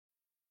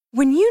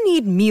When you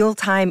need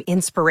mealtime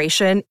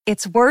inspiration,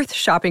 it's worth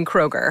shopping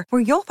Kroger,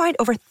 where you'll find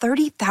over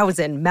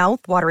 30,000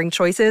 mouth-watering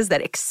choices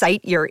that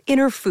excite your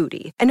inner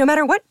foodie. And no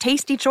matter what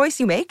tasty choice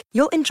you make,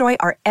 you'll enjoy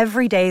our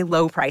everyday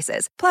low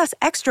prices, plus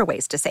extra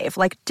ways to save,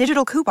 like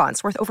digital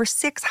coupons worth over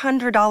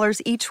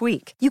 $600 each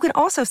week. You can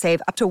also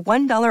save up to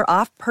 $1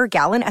 off per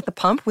gallon at the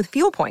pump with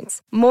fuel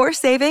points. More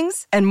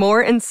savings and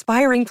more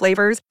inspiring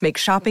flavors make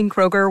shopping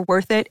Kroger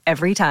worth it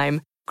every time.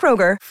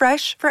 Kroger,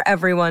 fresh for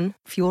everyone.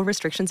 Fuel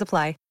restrictions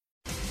apply.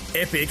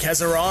 Epic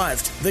has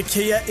arrived. The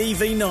Kia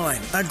EV9,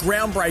 a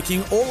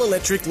groundbreaking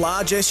all-electric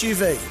large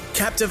SUV.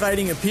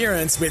 Captivating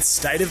appearance with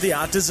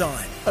state-of-the-art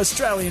design.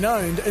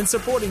 Australian-owned and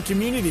supporting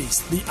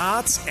communities, the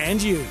arts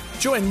and you.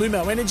 Join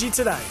Lumo Energy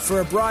today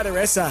for a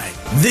brighter SA.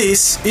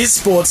 This is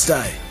Sports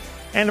Day.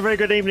 And a very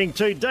good evening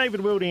to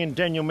David Wildy and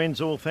Daniel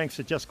Menzel. Thanks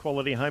to Just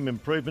Quality Home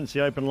Improvements. The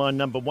open line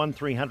number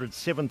 1300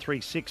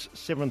 736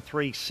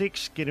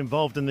 736. Get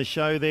involved in the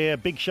show there.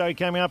 Big show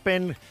coming up,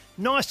 and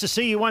nice to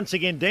see you once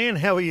again, Dan.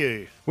 How are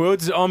you? Well,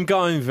 I'm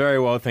going very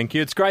well, thank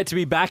you. It's great to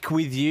be back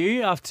with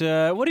you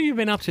after... What have you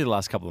been up to the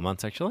last couple of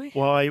months, actually?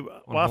 Well,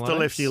 after I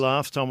left you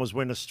last time was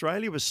when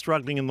Australia was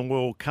struggling in the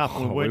World Cup.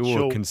 And we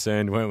were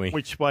concerned, weren't we?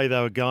 Which way they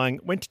were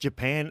going. Went to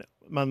Japan.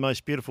 One of the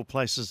most beautiful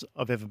places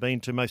I've ever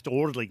been to, most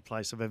orderly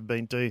place I've ever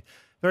been to.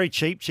 Very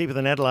cheap, cheaper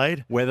than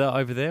Adelaide. Weather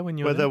over there when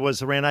you were there? Weather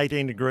was around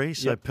 18 degrees,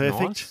 so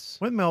perfect. Nice.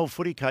 Went with my old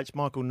footy coach,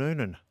 Michael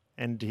Noonan,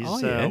 and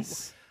his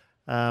yes.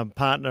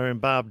 partner in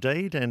Barb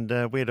Deed, and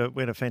we had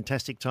a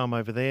fantastic time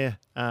over there.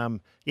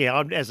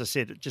 As I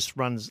said, it just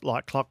runs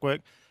like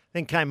clockwork.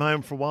 Then came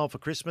home for a while for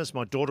Christmas.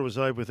 My daughter was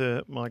over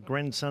with my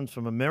grandsons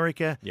from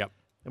America. Yep.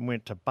 And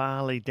went to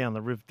Bali, down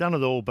the river, done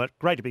it all, but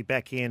great to be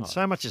back here. And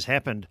so much has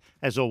happened,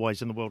 as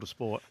always, in the world of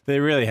sport.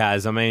 There really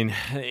has. I mean,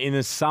 in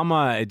the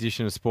summer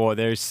edition of sport,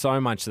 there is so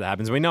much that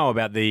happens. We know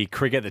about the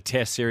cricket, the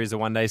test series, the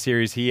one-day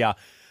series here,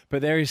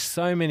 but there is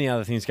so many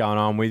other things going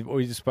on.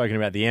 We've just spoken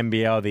about the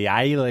NBL, the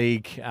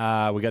A-League.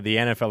 We got the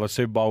NFL, the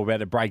Super Bowl we're about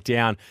to break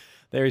down.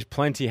 There is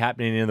plenty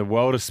happening in the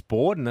world of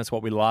sport, and that's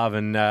what we love.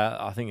 And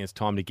I think it's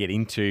time to get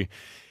into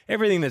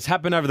everything that's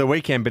happened over the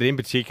weekend, but in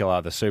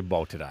particular, the Super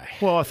Bowl today.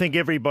 Well, I think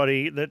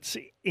everybody that's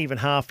even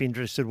half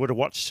interested would have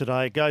watched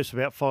today. It goes for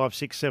about 5,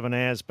 6, 7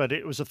 hours, but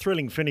it was a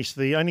thrilling finish.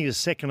 Only the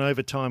second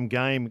overtime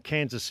game.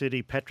 Kansas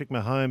City, Patrick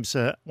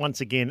Mahomes,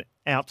 once again,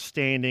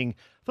 outstanding.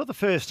 I thought the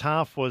first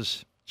half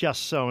was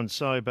just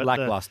so-and-so. But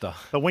lackluster.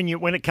 But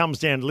when it comes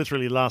down to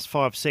literally the last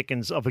 5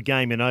 seconds of a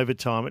game in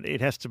overtime, it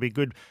has to be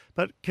good.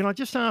 But can I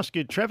just ask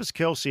you, Travis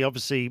Kelce,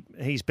 obviously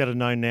he's better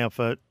known now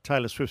for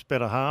Taylor Swift's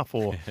better half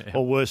or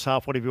worse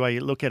half, whatever way you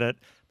look at it,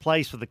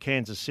 plays for the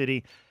Kansas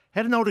City,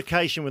 had an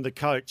altercation with the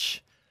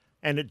coach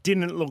and it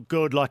didn't look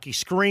good. Like he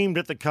screamed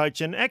at the coach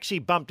and actually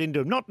bumped into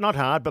him. Not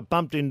hard, but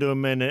bumped into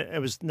him, and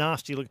it was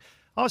nasty. Look,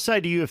 I'll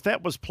say to you, if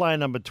that was player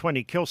number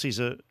 20, Kelce's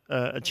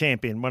a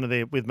champion, one of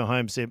their, with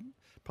Mahomes, they're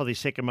probably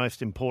second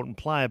most important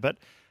player. But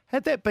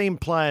had that been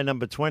player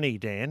number 20,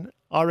 Dan,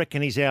 I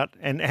reckon he's out.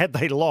 And had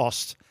they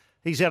lost,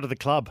 he's out of the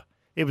club.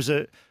 It was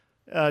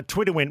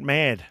Twitter went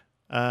mad.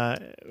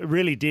 It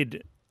really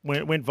did.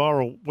 Went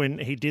viral when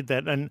he did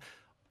that. And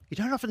you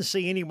don't often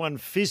see anyone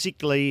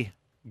physically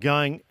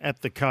going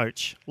at the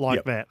coach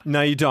like that.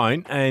 No, you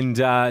don't. And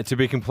to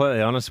be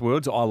completely honest,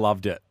 Wilds, I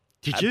loved it.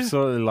 Did you?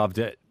 Absolutely loved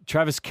it.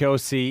 Travis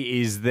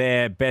Kelce is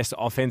their best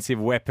offensive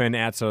weapon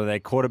outside of their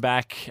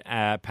quarterback,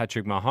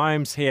 Patrick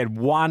Mahomes. He had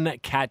one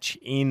catch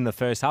in the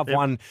first half,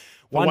 one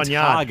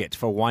target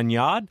for 1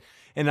 yard.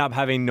 Ended up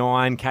having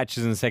 9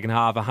 catches in the second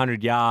half.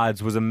 100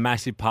 yards was a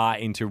massive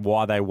part into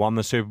why they won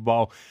the Super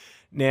Bowl.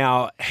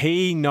 Now,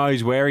 he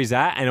knows where he's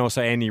at, and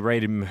also Andy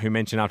Reid, who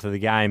mentioned after the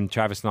game,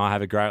 Travis and I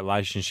have a great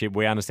relationship.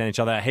 We understand each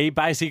other. He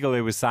basically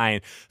was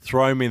saying,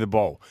 throw me the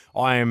ball.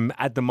 I am,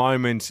 at the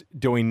moment,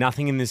 doing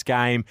nothing in this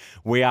game.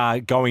 We are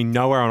going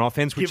nowhere on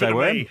offense, which they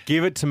were.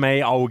 Give it to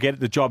me. I will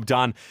get the job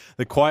done.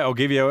 The quote I'll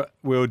give you,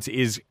 Wilds,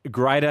 is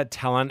greater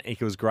talent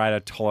equals greater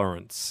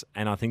tolerance.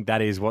 And I think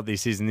that is what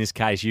this is in this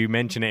case. You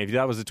mentioned it. If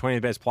that was the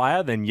 20th best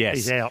player, then yes,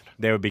 he's out.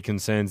 There would be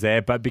concerns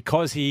there. But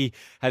because he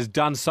has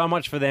done so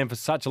much for them for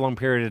such a long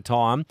period of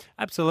time,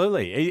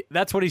 absolutely.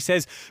 That's what he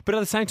says. But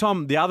at the same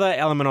time, the other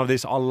element of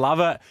this, I love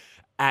it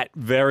at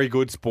very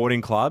good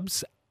sporting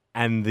clubs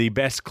and the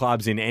best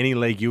clubs in any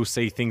league, you'll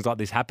see things like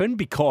this happen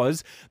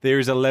because there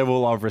is a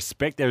level of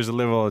respect, there is a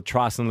level of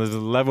trust, and there's a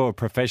level of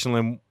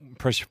professionalism,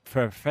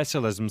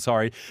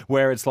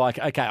 where it's like,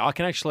 okay, I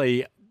can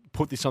actually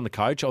put this on the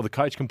coach, or the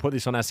coach can put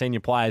this on our senior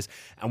players,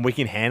 and we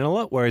can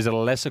handle it. Whereas at a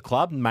lesser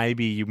club,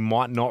 maybe you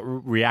might not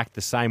react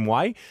the same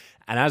way.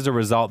 And as a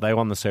result, they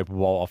won the Super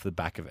Bowl off the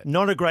back of it.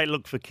 Not a great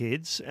look for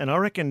kids. And I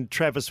reckon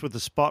Travis with the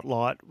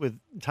spotlight, with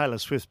Taylor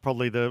Swift,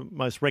 probably the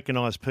most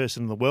recognised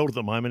person in the world at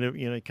the moment.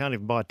 You know, you can't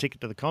even buy a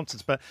ticket to the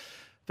concerts. But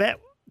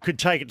that could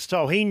take its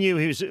toll. He knew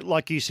he was,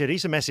 like you said,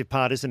 he's a massive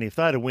part, isn't he? If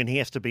they're to win, he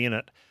has to be in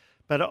it.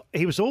 But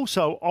he was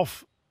also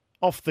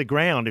off the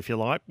ground, if you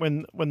like,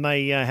 when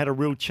they had a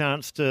real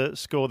chance to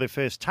score their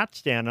first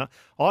touchdown.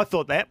 I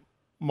thought that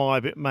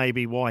may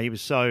be why he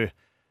was so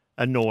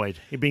annoyed.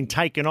 He'd been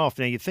taken off.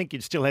 Now, you'd think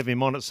you'd still have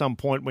him on at some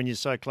point when you're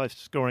so close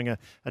to scoring a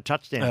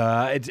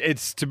touchdown.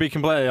 It's to be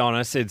completely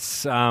honest,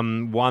 it's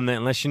one that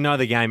unless you know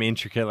the game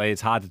intricately,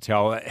 it's hard to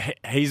tell.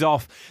 He's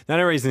off. The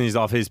only reason he's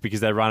off is because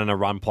they're running a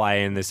run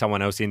play and there's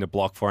someone else in to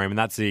block for him, and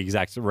that's the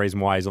exact reason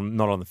why he's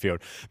not on the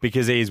field,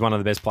 because he's one of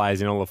the best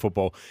players in all of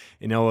football,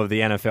 in all of the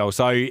NFL.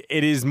 So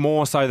it is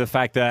more so the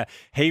fact that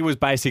he was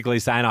basically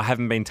saying, I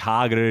haven't been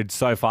targeted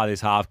so far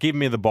this half. Give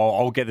me the ball.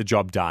 I'll get the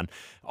job done.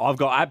 I've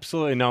got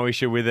absolutely no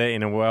issue with it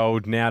in a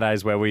world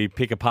nowadays where we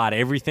pick apart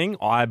everything.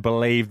 I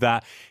believe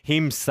that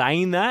him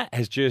saying that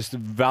has just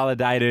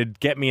validated,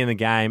 get me in the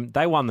game.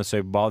 They won the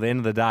Super Bowl. At the end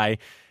of the day,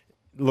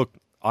 look,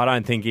 I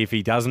don't think if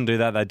he doesn't do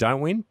that, they don't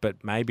win,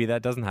 but maybe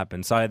that doesn't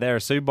happen. So they're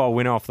a Super Bowl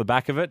winner off the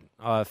back of it.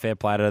 Fair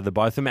play to the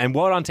both of them. And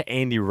well done to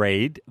Andy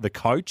Reid, the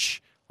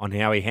coach, on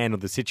how he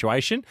handled the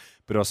situation,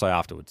 but also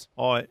afterwards.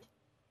 I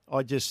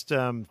just,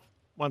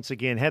 once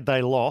again, had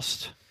they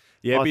lost...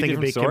 Yeah, I think it'd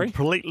be story.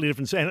 Completely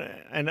different.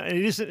 And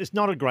it's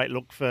not a great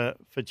look for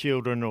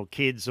children or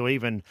kids or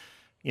even,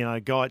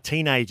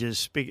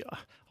 teenagers.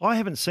 I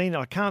haven't seen it.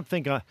 I can't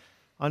think. I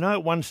know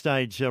at one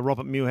stage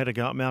Robert Muir had a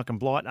go at Malcolm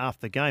Blight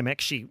after the game,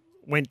 actually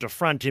went to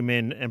front him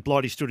and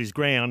Blighty stood his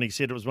ground. He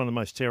said it was one of the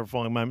most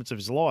terrifying moments of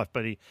his life,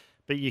 but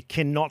you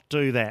cannot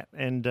do that.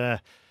 And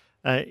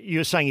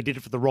you're saying he did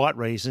it for the right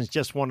reasons.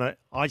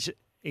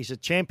 He's a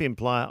champion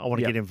player. I want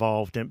to get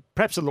involved. And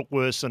perhaps it looked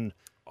worse than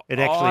it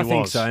actually was. I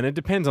think so, and it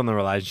depends on the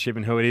relationship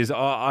and who it is.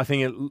 I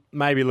think it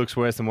maybe looks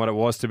worse than what it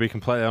was, to be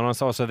completely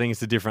honest. I also think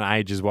it's a different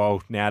age as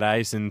well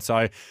nowadays, and so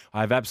I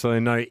have absolutely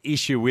no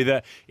issue with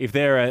it. If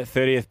they're a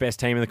 30th best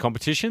team in the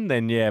competition,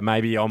 then yeah,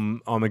 maybe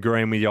I'm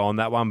agreeing with you on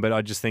that one, but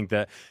I just think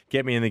that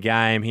get me in the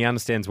game. He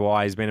understands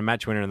why. He's been a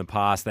match winner in the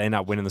past. They end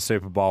up winning the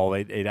Super Bowl.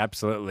 It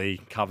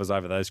absolutely covers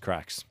over those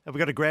cracks. Have we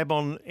got a grab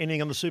on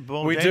anything on the Super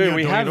Bowl? We do.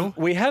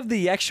 We have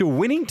the actual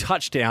winning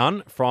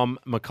touchdown from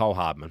McCole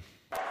Hardman.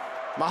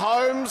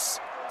 Mahomes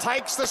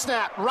takes the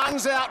snap,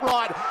 runs out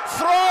right,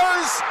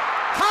 throws,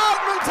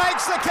 Hardman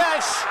takes the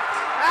catch,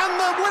 and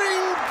the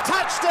winning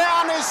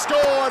touchdown is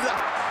scored.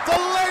 The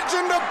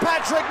legend of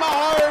Patrick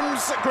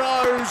Mahomes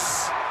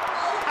grows.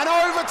 An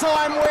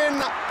overtime win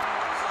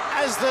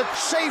as the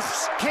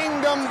Chiefs'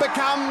 kingdom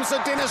becomes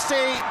a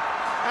dynasty,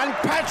 and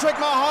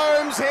Patrick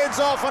Mahomes heads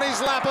off on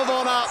his lap of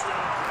honour.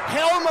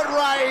 Helmet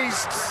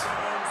raised.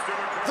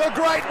 The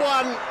great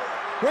one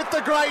with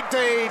the great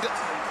deed.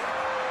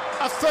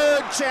 A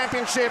third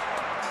championship,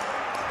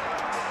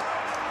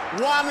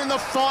 won in the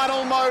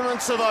final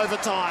moments of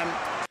overtime.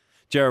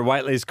 Jared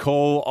Waitley's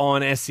call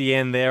on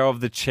SEN there of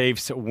the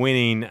Chiefs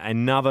winning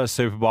another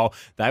Super Bowl.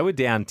 They were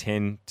down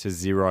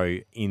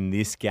 10-0 in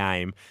this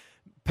game.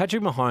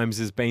 Patrick Mahomes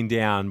has been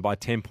down by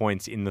 10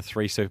 points in the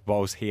 3 Super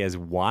Bowls he has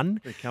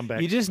won. Come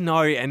back. You just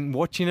know, and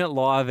watching it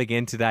live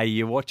again today,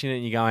 you're watching it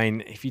and you're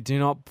going, if you do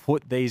not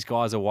put these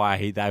guys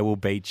away, they will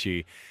beat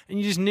you. And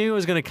you just knew it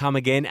was going to come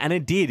again, and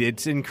it did.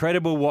 It's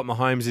incredible what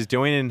Mahomes is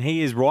doing, and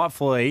he is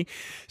rightfully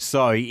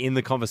so in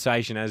the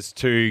conversation as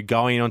to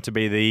going on to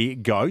be the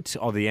GOAT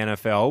of the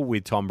NFL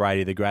with Tom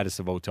Brady, the greatest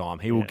of all time.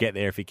 He will get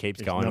there if he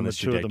keeps going on this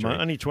trajectory.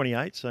 Only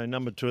 28, so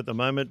number 2 at the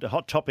moment.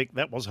 Hot topic,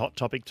 that was hot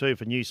topic too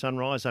for New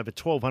Sunrise, over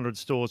 1,200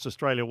 stores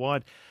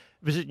Australia-wide.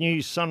 Visit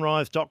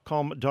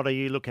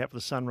newsunrise.com.au. Look out for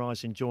the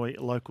Sunrise. Enjoy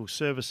local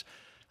service.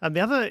 And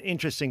the other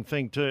interesting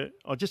thing too,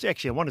 I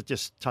want to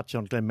just touch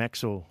on Glenn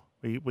Maxwell.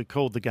 We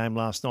called the game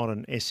last night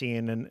on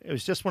SEN, and it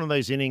was just one of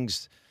those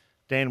innings,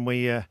 Dan,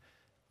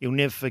 you'll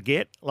never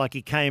forget. Like,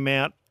 he came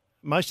out,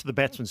 most of the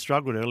batsmen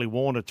struggled early.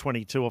 Warner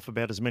 22 off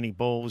about as many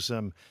balls.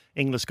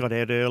 Inglis got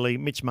out early.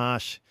 Mitch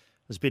Marsh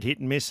was a bit hit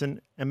and miss. And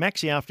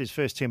Maxie, after his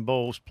first 10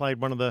 balls, played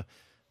one of the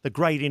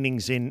great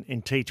innings in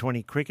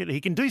T20 cricket.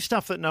 He can do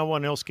stuff that no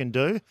one else can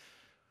do.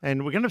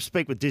 And we're going to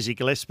speak with Dizzy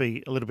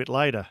Gillespie a little bit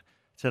later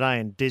today,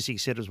 and Dizzy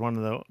said it was one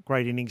of the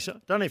great innings. I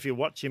don't know if you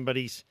watch him, but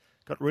he's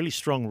got really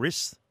strong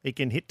wrists. He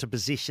can hit to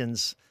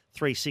positions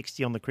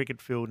 360 on the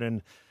cricket field,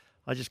 and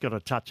I just got to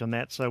touch on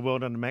that. So well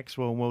done to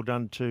Maxwell, and well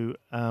done to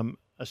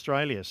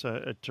Australia.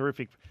 So a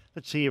terrific.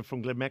 Let's hear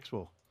from Glenn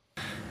Maxwell.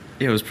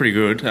 Yeah, it was pretty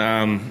good.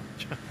 To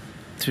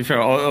be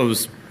fair, I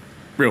was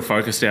real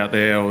focused out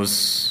there. I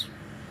was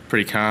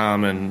pretty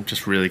calm and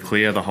just really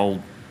clear.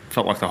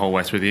 Felt like the whole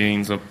way through the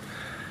innings. I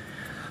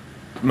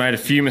made a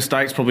few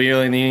mistakes probably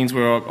early in the innings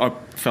where I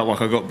felt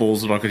like I got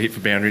balls that I could hit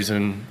for boundaries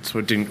and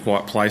sort of didn't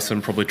quite place them.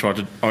 Probably tried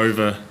to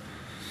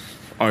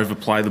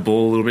overplay the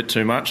ball a little bit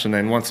too much. And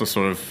then once I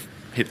sort of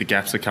hit the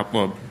gaps hit a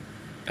couple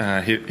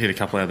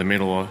out of the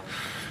middle, I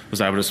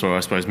was able to sort of, I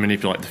suppose,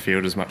 manipulate the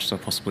field as much as I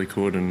possibly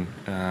could. And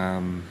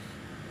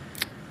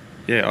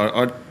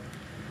I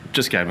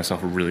just gave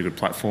myself a really good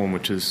platform,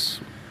 which is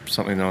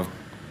something that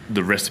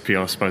the recipe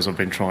I suppose I've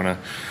been trying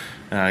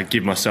to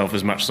give myself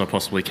as much as I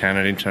possibly can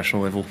at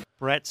international level.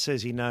 Brat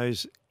says he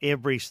knows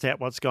every stat,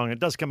 what's going on. It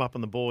does come up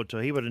on the board too.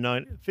 He would have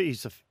known.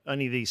 He's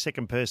only the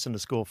second person to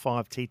score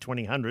 5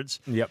 T20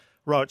 hundreds. Yep.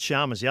 Rohit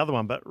Sharma's the other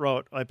one, but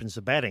Rohit opens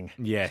the batting.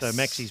 Yes. So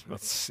Maxi's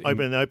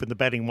opened the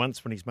batting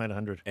once when he's made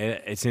 100.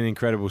 It's an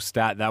incredible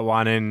stat, that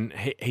one. And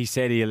he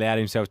said he allowed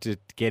himself to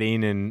get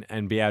in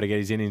and be able to get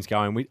his innings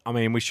going. We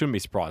shouldn't be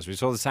surprised. We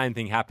saw the same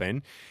thing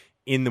happen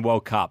in the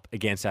World Cup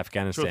against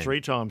Afghanistan. 2 or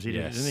 3 times he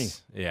did, didn't he?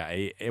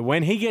 Yeah.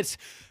 When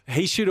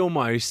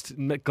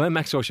Glenn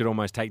Maxwell should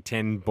almost take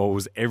 10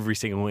 balls every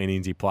single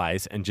innings he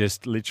plays and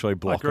just literally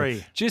block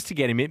him just to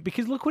get him in.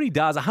 Because look what he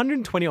does,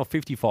 120 off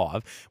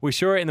 55. We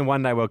saw it in the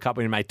One-Day World Cup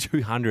when he made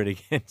 200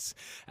 against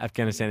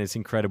Afghanistan. It's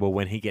incredible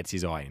when he gets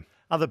his eye in.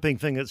 Other big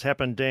thing that's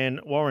happened, Dan,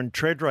 Warren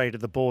Treadray to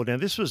the board. Now,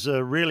 this was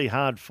a really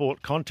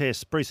hard-fought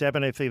contest. Bruce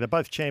Abernethy, they're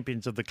both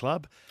champions of the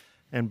club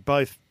and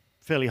both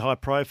fairly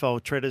high-profile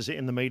treaders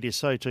in the media,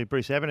 so too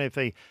Bruce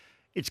Abernethy.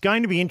 It's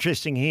going to be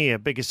interesting here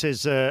because it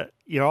says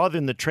you're either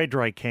in the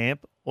Treadray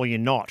camp or you're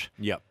not.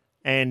 Yep.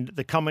 And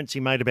the comments he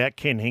made about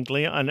Ken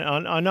Hinkley, and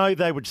I know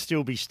they would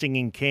still be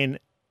stinging Ken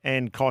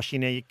and Kosh.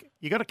 You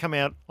got to come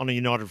out on a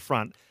united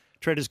front.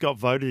 Treaders got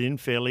voted in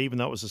fairly, even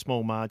though it was a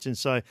small margin,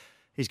 so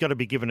he's got to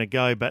be given a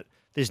go. But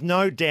there's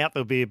no doubt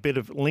there'll be a bit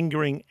of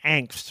lingering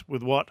angst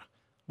with what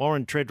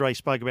Warren Treadray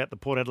spoke about the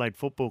Port Adelaide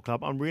Football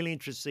Club. I'm really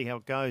interested to see how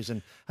it goes.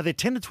 And are there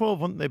 10 to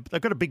 12?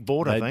 They've got a big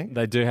board, I think.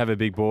 They do have a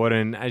big board.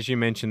 And as you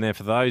mentioned there,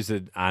 for those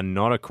that are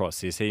not across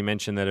this, he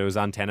mentioned that it was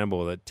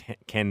untenable, that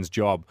Ken's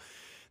job,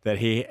 that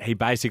he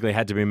basically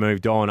had to be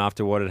moved on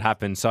after what had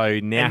happened. So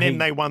now and then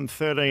they won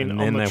 13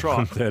 on the trot.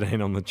 Won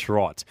 13 on the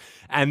trot.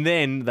 And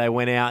then they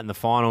went out in the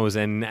finals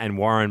and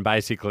Warren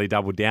basically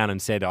doubled down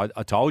and said,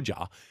 I told you.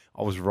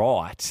 I was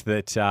right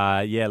that,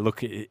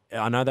 look,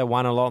 I know they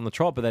won a lot on the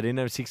trot, but they didn't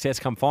have success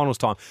come finals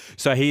time.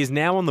 So he is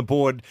now on the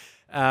board.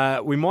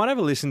 We might have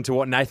a listen to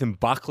what Nathan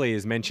Buckley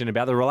has mentioned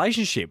about the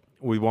relationship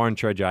with Warren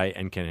Treadray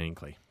and Ken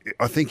Hinkley.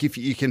 I think if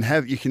you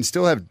can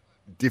still have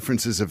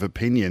differences of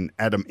opinion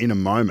in a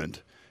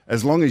moment,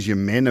 as long as you're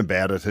men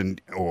about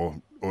it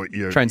or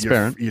you're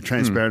transparent. You're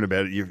transparent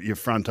about it. You're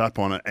front up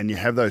on it, and you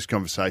have those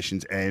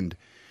conversations and.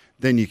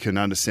 Then you can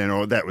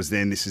understand, that was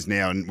then, this is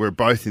now, and we're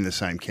both in the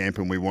same camp,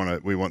 and we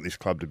want this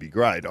club to be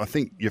great. I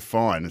think you're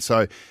fine. And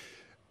so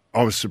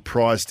I was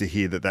surprised to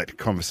hear that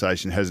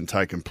conversation hasn't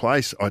taken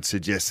place. I'd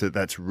suggest that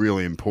that's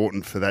really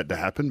important for that to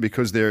happen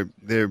because they're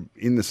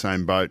in the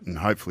same boat and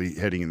hopefully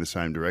heading in the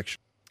same direction.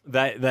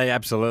 They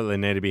absolutely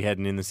need to be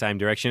heading in the same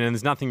direction, and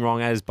there's nothing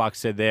wrong, as Buck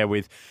said there,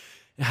 with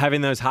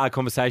having those hard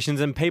conversations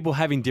and people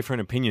having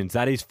different opinions.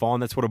 That is fine.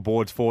 That's what a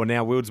board's for.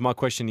 Now, Wilds, my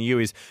question to you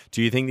is, do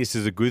you think this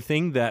is a good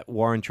thing that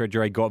Warren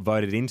Treadray got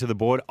voted into the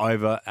board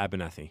over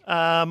Abernethy?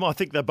 I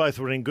think they both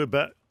would have been good,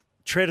 but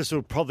Treaders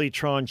will probably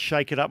try and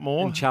shake it up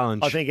more. And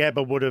challenge. I think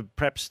Abba would have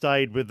perhaps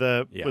stayed with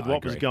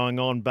what was going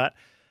on. But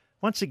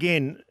once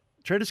again,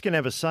 Treaders can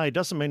have a say.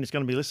 Doesn't mean it's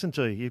going to be listened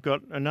to. You've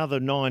got another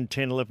 9,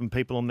 10, 11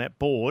 people on that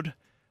board.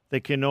 They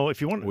can,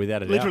 if you want,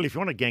 without a doubt. Literally, if you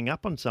want to gang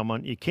up on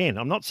someone, you can.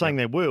 I'm not saying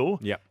they will.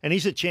 Yeah. And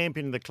he's a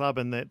champion of the club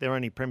and their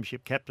only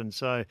premiership captain.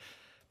 So,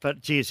 but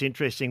gee, it's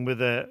interesting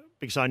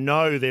because I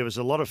know there was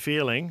a lot of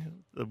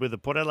feeling with the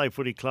Port Adelaide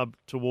Footy Club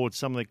towards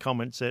some of the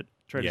comments that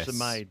Treaders have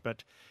made.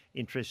 But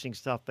interesting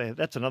stuff there.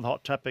 That's another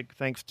hot topic.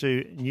 Thanks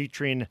to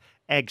Nutrien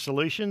Ag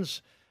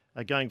Solutions,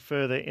 going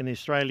further in the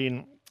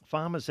Australian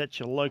farmers. That's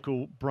your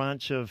local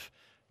branch of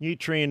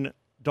Nutrien.com.au,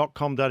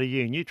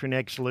 Nutrien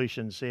Ag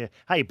Solutions there.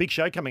 Hey, big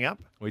show coming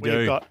up. We do.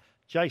 We've got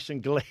Jason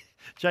Gillespie.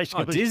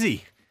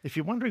 Dizzy. If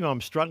you're wondering,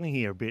 I'm struggling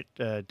here a bit,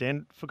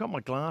 Dan. Forgot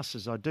my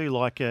glasses. I do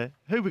like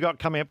who we got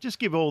coming up. Just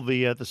give all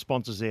the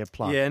sponsors there a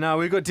plug. Yeah, no,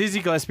 we've got Dizzy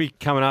Gillespie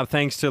coming up.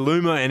 Thanks to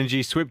Lumo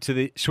Energy, switch to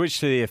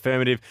the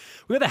affirmative.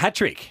 We've got the hat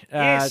trick.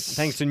 Yes.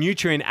 Thanks to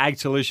Nutrien Ag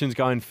Solutions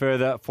going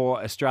further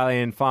for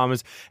Australian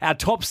farmers. Our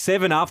top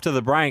 7 after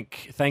the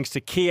break, thanks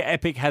to Kia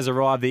Epic, has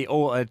arrived, the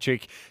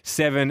all-electric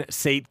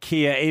 7-seat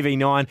Kia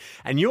EV9.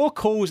 And your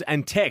calls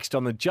and text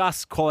on the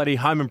Just Quality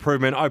Home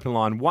Improvement open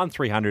line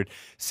 1300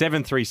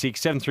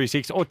 736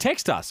 736 or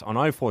text us on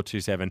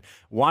 0427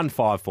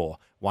 154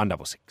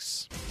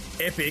 166.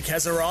 Epic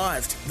has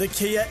arrived. The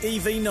Kia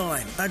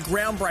EV9, a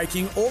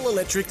groundbreaking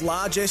all-electric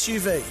large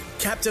SUV.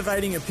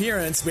 Captivating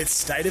appearance with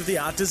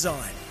state-of-the-art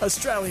design.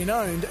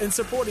 Australian-owned and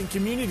supporting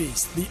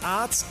communities, the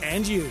arts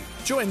and you.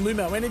 Join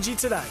Lumo Energy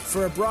today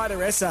for a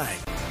brighter SA.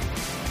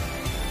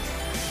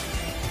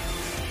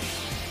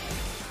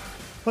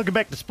 Welcome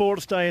back to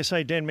Sportsday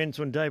SA. Dan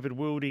Menzel and David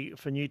Wildy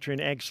for Nutrien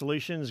Ag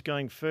Solutions.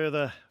 Going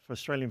further for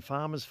Australian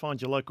farmers,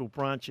 find your local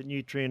branch at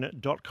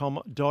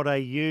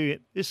nutrien.com.au.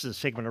 This is a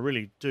segment I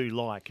really do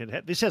like.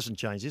 This hasn't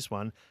changed, this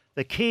one.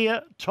 The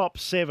Kia Top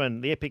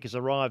 7. The Epic has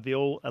arrived, the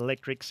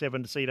all-electric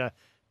 7-seater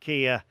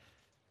Kia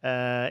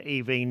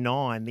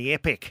EV9. The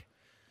Epic.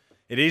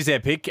 It is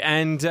epic,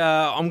 and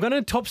I'm going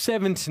to top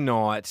 7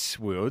 tonight,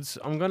 Wilds.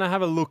 I'm going to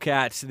have a look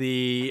at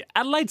the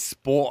Adelaide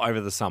sport over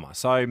the summer.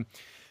 So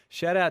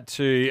Shout out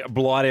to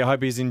Blighty. I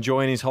hope he's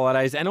enjoying his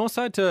holidays. And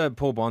also to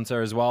Paul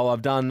Bonser as well.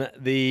 I've done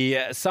the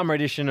summer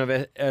edition of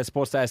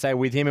Sportsday SA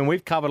with him, and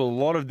we've covered a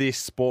lot of this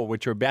sport,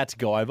 which we're about to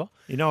go over.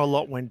 You know, a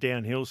lot went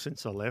downhill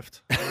since I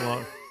left.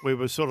 We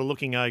were sort of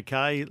looking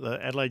okay,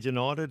 Adelaide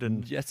United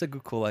and that's a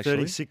good call,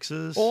 actually.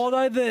 36ers.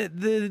 Although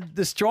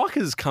the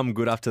strikers come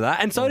good after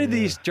that. And so did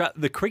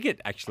the cricket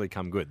actually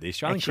come good. The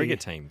Australian cricket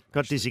team.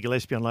 Got Dizzy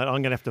Gillespie on late.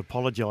 I'm going to have to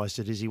apologise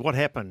to Dizzy. What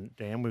happened,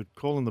 Dan? We were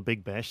calling the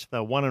Big Bash. They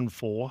were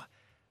 1-4.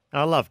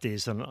 I love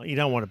Diz, and you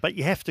don't want it, but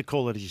you have to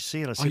call it as you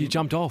see it. I said, you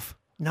jumped off?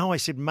 No, I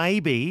said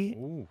maybe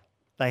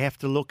they have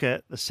to look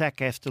at, the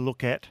SAC has to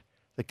look at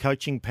the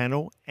coaching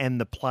panel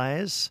and the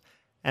players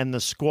and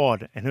the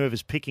squad and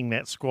whoever's picking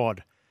that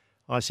squad.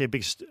 I said,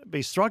 because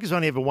Strikers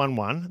only ever won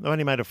one. They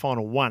only made a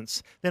final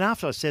once. Then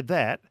after I said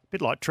that, a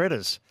bit like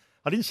Treaders,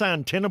 I didn't say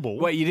untenable.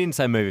 Wait, you didn't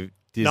say move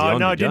Dizzy on,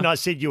 No, I didn't. I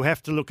said you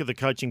have to look at the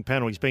coaching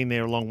panel. He's been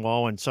there a long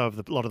while, and so have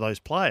a lot of those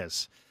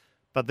players.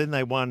 But then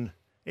they won.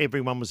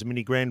 Everyone was a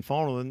mini grand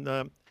final,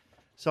 and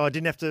so I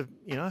didn't have to,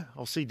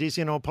 I'll see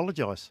Dizzy and I'll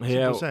apologise.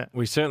 Yeah,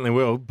 we certainly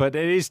will. But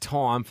it is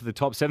time for the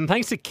top 7.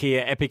 Thanks to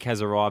Kia, Epic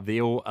has arrived, the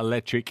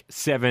all-electric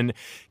 7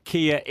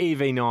 Kia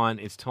EV9.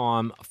 It's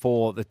time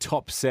for the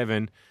top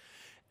 7.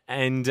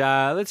 And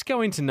let's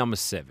go into number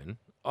 7.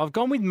 I've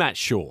gone with Matt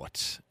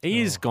Short. He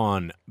has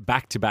gone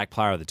back-to-back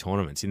player of the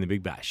tournaments in the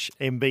Big Bash.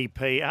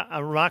 MVP.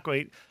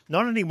 Remarkably,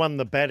 not only won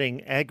the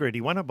batting aggregate,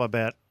 he won it by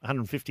about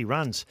 150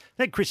 runs.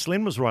 That Chris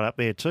Lynn was right up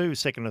there too,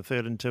 second or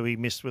third until he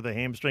missed with a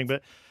hamstring.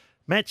 But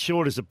Matt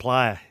Short is a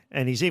player,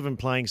 and he's even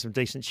playing some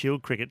decent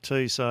Shield cricket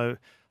too. So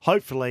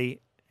hopefully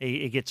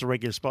he gets a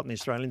regular spot in the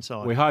Australian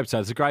side. We hope so.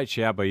 It's a great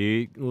shout by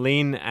you.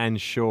 Lynn and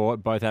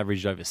Short both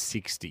averaged over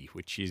 60,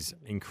 which is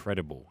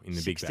incredible in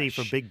the Big Bash. 60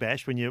 for a Big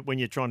Bash when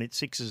you're trying to hit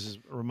sixes is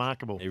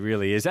remarkable. It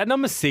really is. At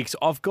number 6,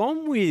 I've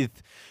gone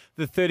with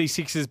the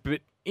 36ers,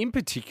 but in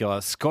particular,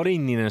 Scotty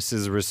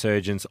Ninnis's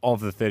resurgence of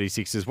the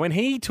 36ers. When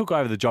he took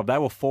over the job, they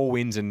were 4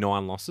 wins and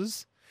 9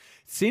 losses.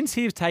 Since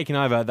he's taken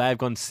over, they've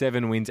gone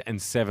 7 wins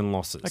and 7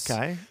 losses.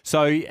 Okay.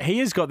 So he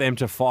has got them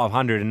to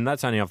 500, and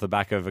that's only off the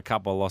back of a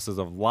couple of losses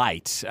of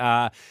late.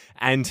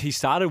 And he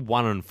started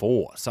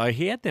 1-4. So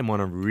he had them on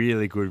a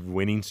really good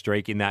winning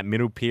streak in that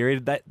middle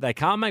period. They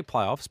can't make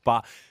playoffs,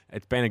 but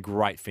it's been a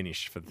great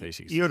finish for the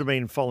 36ers. You would have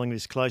been following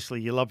this closely.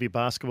 You love your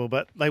basketball,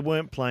 but they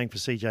weren't playing for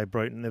CJ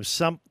Bruton. There was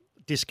some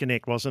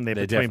disconnect, wasn't there,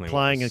 between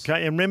playing and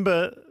coaching? And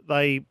remember,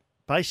 they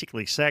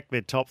basically sacked their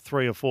top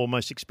 3 or 4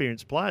 most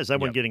experienced players. They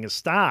weren't getting a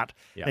start.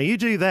 Now, you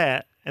do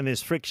that, and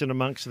there's friction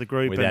amongst the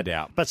group. Without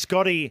doubt. But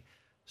Scotty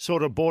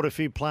sort of brought a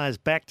few players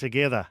back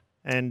together.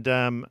 And,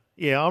 I'm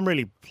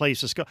really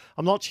pleased with Scott.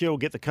 I'm not sure he'll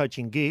get the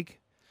coaching gig.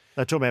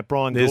 They're talking about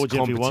Brian Gorge if he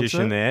wants it. There's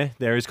competition there.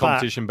 There is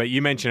competition, but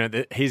you mentioned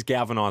it. He's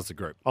galvanised the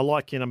group. I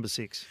like your number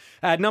 6.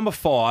 At number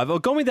 5,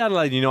 I've gone with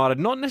Adelaide United,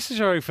 not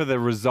necessarily for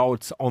the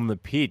results on the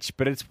pitch,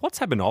 but it's what's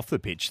happened off the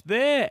pitch.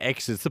 Their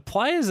exits, the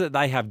players that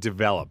they have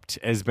developed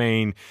has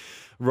been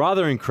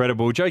rather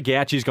incredible. Joe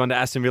Gauchi's gone to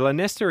Aston Villa.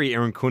 Nesteri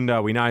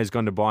Irankunda, we know, has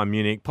gone to Bayern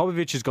Munich.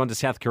 Popovic has gone to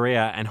South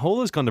Korea. And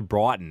Hall's gone to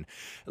Brighton.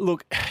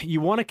 Look,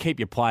 you want to keep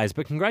your players,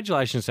 but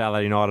congratulations to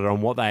Adelaide United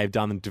on what they have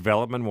done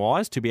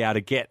development-wise to be able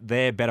to get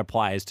their better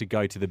players to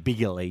go to the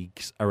bigger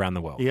leagues around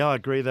the world. Yeah, I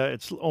agree, though.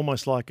 It's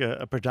almost like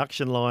a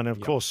production line. Of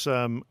course,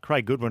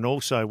 Craig Goodwin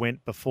also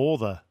went before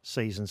the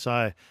season. So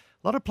a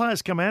lot of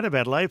players come out of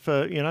Adelaide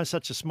for,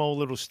 such a small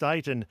little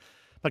state.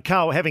 But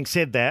Carl, having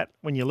said that,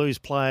 when you lose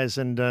players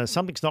and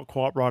something's not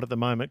quite right at the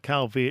moment,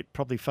 Carl Viet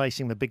probably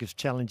facing the biggest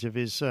challenge of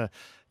his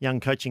young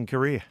coaching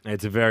career.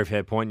 It's a very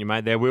fair point you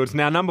made there, Wilds.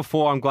 Now, number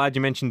 4, I'm glad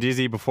you mentioned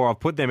Dizzy before I've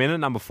put them in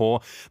at number 4.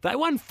 They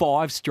won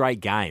 5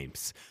 straight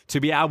games to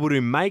be able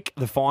to make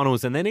the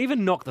finals and then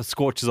even knock the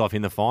Scorchers off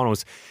in the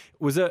finals.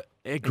 It was a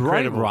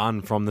great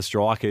run from the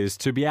Strikers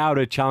to be able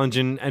to challenge.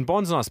 And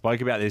Bonds and I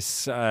spoke about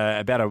this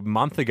about a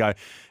month ago.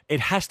 It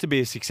has to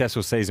be a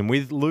successful season.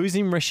 With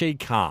losing Rashid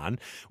Khan,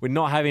 with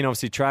not having,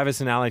 obviously, Travis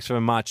and Alex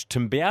for much, to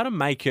be able to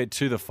make it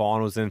to the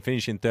finals and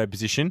finish in 3rd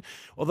position,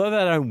 although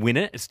they don't win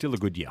it, it's still a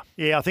good year.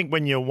 Yeah, I think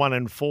when you're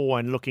 1-4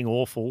 and looking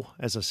awful,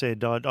 as I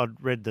said,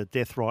 I'd read the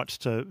death rights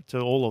to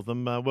all of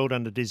them. Well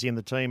done to Dizzy and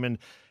the team. And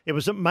it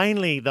was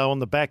mainly, though, on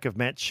the back of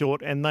Matt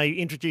Short, and they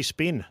introduced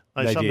spin.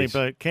 They did.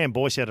 But Cam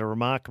Boyce had a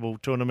remarkable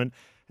tournament.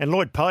 And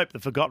Lloyd Pope, the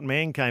forgotten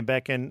man, came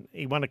back and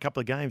he won a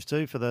couple of games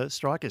too for the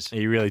Strikers.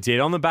 He really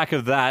did. On the back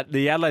of that,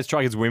 the Adelaide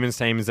Strikers women's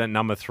team is at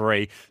number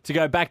 3 to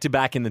go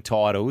back-to-back in the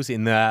titles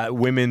in the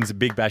Women's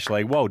Big Bash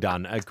League. Well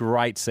done. A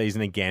great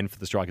season again for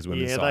the Strikers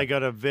women's side. Yeah, they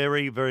got a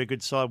very, very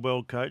good side,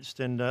 well coached,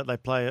 and they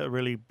play a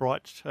really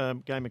bright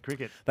game of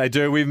cricket. They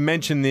do. We've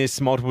mentioned this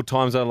multiple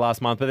times over the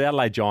last month, but the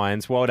Adelaide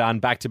Giants, well done.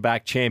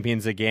 Back-to-back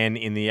champions again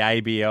in the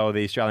ABL,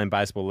 the Australian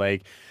Baseball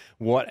League.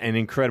 What an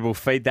incredible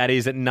feat that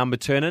is at number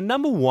 2. And at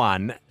number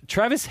 1,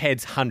 Travis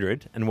Head's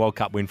 100 and World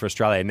Cup win for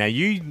Australia. Now,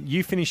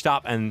 you finished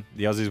up and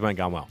the Aussies weren't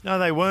going well. No,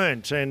 they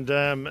weren't. And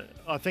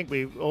I think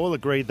we all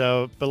agreed they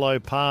were below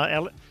par.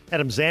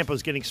 Adam Zampa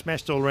was getting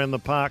smashed all around the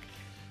park.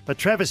 But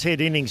Travis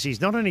Head innings,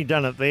 he's not only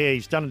done it there,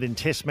 he's done it in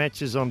test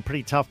matches on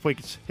pretty tough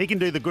wickets. He can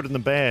do the good and the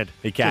bad.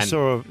 He can. Just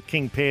saw a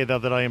king pair the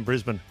other day in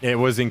Brisbane. It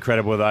was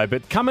incredible, though.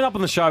 But coming up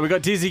on the show, we've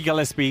got Dizzy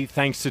Gillespie,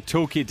 thanks to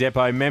Toolkit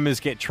Depot. Members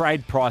get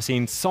trade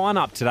pricing. Sign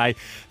up today.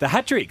 The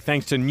hat-trick,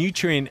 thanks to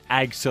Nutrient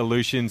Ag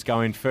Solutions,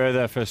 going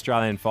further for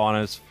Australian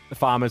farmers.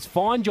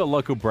 Find your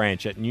local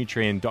branch at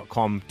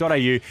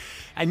nutrient.com.au.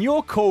 And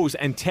your calls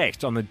and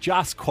text on the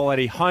Just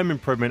Quality Home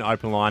Improvement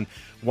Open Line,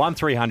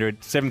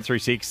 1300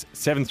 736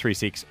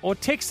 736, or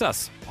text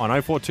us on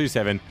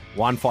 0427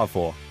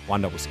 154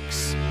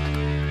 166.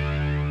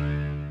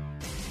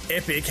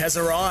 Epic has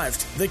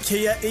arrived. The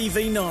Kia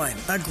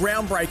EV9, a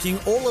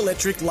groundbreaking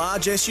all-electric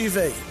large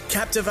SUV.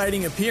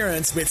 Captivating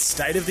appearance with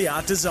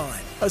state-of-the-art design.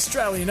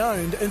 Australian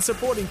owned and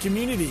supporting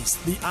communities,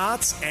 the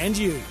arts and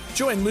you.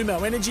 Join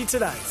Lumo Energy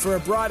today for a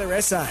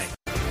brighter SA.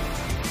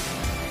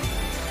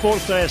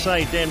 Sportsday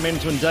SA, Dan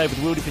Mensman, David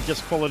Wildy for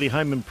Just Quality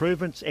Home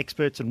Improvements.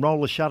 Experts in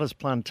roller shutters,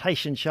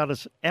 plantation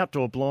shutters,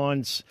 outdoor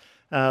blinds,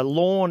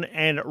 lawn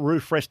and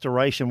roof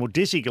restoration. Well,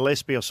 Dizzy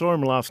Gillespie, I saw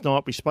him last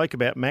night. We spoke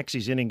about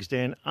Maxie's innings,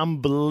 Dan.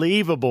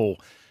 Unbelievable.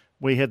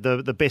 We had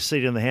the best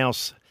seat in the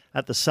house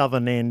at the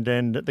southern end,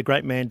 and the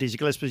great man Dizzy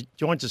Gillespie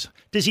joins us.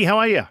 Dizzy, how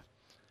are you?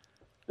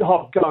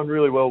 Oh, going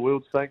really well,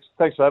 Wild. Thanks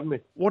for having me.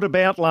 What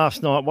about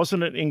last night?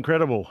 Wasn't it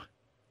incredible?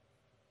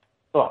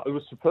 Oh, it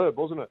was superb,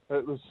 wasn't it?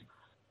 It was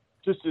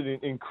just an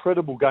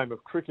incredible game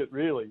of cricket,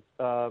 really.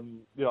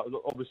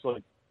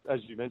 Obviously, as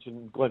you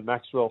mentioned, Glenn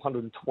Maxwell,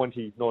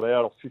 120 not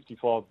out off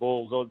 55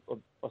 balls.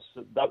 I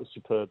said that was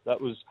superb.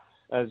 That was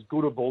as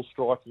good a ball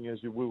striking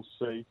as you will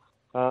see.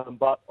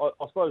 But I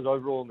suppose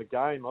overall in the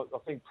game, I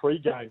think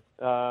pre-game,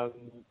 I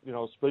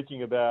was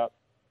speaking about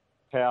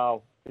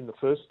how in the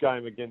first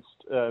game against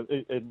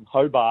in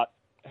Hobart,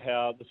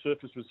 how the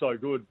surface was so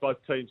good. Both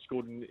teams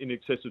scored in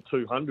excess of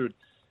 200,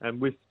 and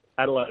with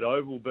Adelaide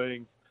Oval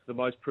being the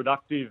most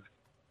productive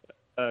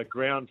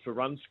ground for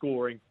run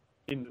scoring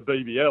in the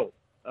BBL,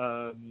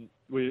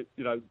 we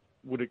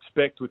would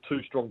expect with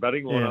two strong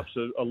batting lineups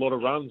a lot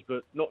of runs,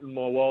 but not in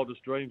my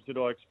wildest dreams did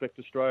I expect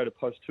Australia to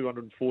post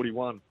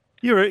 241.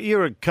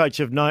 You're a coach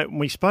of note, and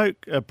we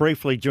spoke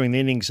briefly during the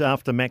innings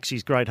after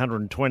Maxie's great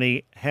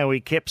 120, how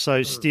he kept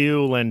so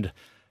still, and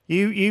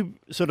you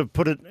sort of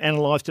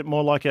analysed it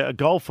more like a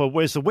golfer,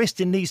 whereas the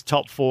West Indies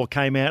top four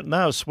came out and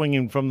they were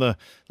swinging from the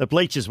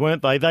bleachers,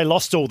 weren't they? They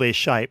lost all their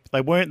shape.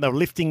 They were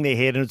lifting their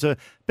head, and it's a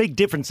big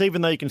difference.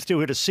 Even though you can still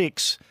hit a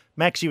six,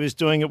 Maxie was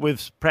doing it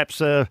with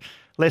perhaps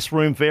less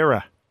room for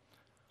error.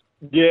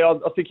 Yeah,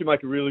 I think you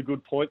make a really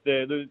good point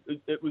there.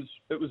 It was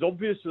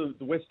obvious that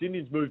the West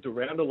Indies moved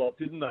around a lot,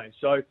 didn't they?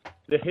 So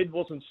their head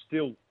wasn't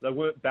still. They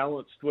weren't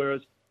balanced,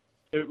 whereas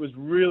it was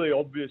really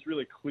obvious,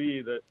 really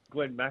clear that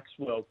Glenn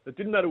Maxwell, it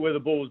didn't matter where the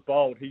ball was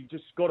bowled, he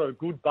just got a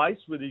good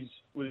base with his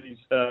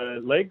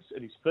legs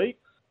and his feet,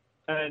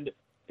 and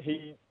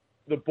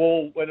the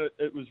ball, when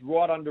it was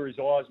right under his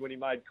eyes when he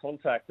made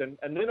contact, and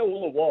then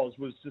all it was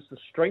just the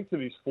strength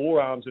of his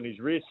forearms and his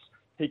wrists.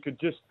 He could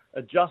just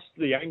adjust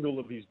the angle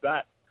of his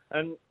bat.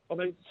 And, I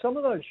mean, some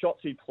of those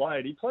shots he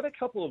played a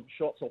couple of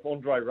shots off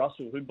Andre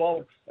Russell, who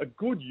bowled a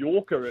good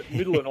Yorker at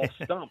middle and off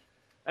stump,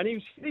 and he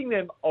was hitting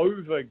them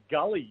over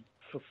gully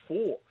for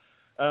four.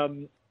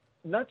 And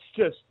that's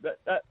just,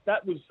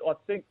 that was, I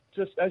think,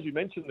 just as you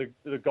mentioned,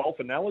 the golf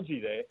analogy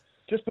there,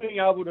 just being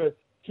able to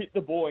hit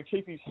the ball and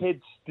keep his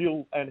head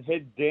still and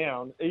head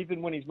down,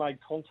 even when he's made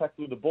contact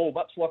with the ball,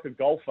 much like a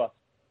golfer.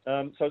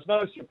 So it's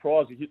no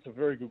surprise he hits a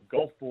very good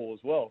golf ball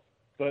as well.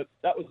 But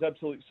that was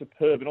absolutely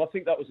superb, and I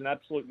think that was an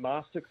absolute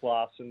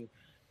masterclass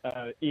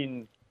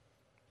in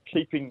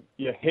keeping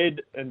your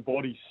head and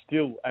body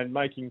still and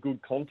making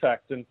good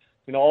contact. And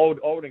I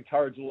would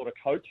encourage a lot of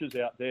coaches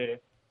out there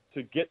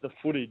to get the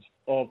footage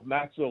of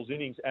Maxwell's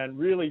innings and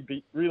really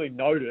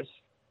notice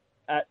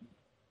at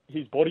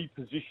his body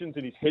positions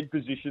and his head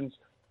positions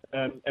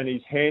and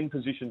his hand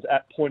positions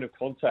at point of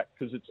contact,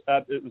 because it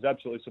was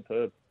absolutely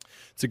superb.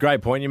 It's a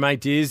great point you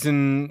make, Diz,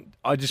 and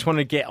I just want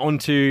to get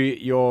onto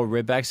your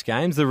Redbacks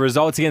games. The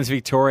results against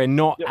Victoria,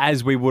 not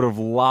as we would have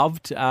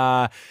loved.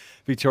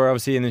 Victoria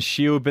obviously in the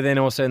Shield, but then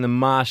also in the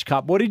Marsh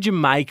Cup. What did you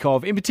make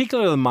of, in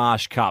particular, the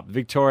Marsh Cup?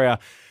 Victoria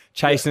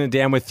chasing it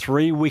down with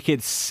 3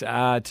 wickets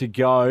to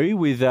go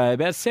with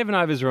about 7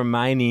 overs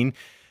remaining.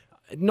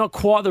 Not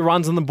quite the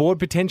runs on the board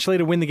potentially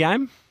to win the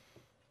game?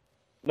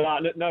 No,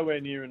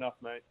 nowhere near enough,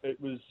 mate.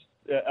 It was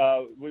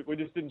we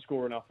just didn't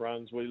score enough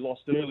runs. We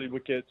lost early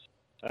wickets.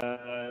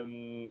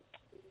 Unfortunately,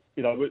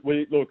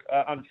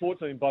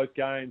 in both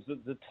games,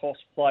 the toss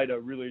played a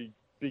really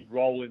big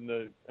role in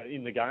the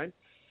game.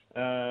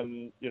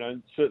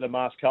 Certainly the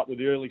Marsh Cup with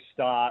the early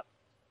start,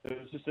 there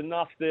was just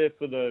enough there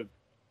for the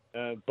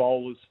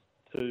bowlers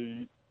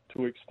to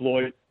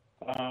exploit.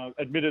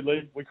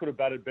 Admittedly, we could have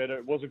batted better.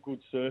 It was a good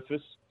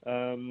surface,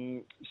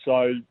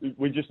 so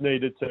we just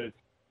needed to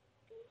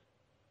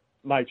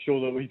make sure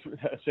that we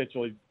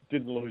essentially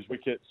didn't lose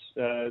wickets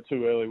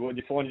too early. When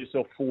you find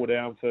yourself 4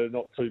 down for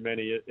not too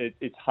many,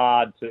 it's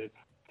hard to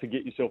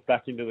get yourself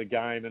back into the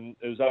game. And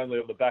it was only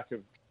on the back of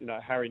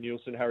Harry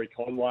Nielsen, Harry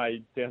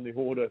Conway down the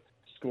order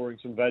scoring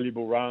some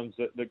valuable runs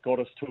that got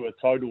us to a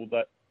total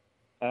that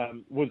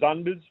was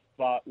unders,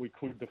 but we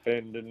could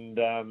defend.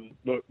 And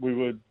look, we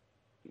were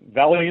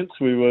valiant.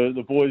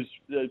 The boys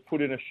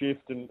put in a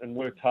shift and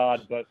worked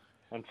hard, but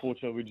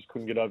unfortunately, we just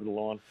couldn't get over the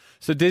line.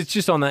 So, Des,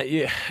 just on that,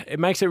 it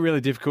makes it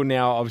really difficult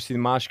now. Obviously,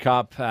 the Marsh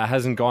Cup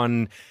hasn't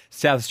gone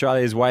South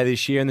Australia's way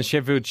this year, and the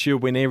Sheffield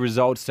Shield, we need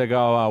results to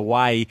go our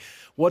way.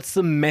 What's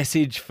the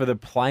message for the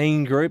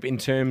playing group in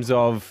terms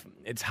of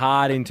it's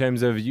hard in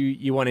terms of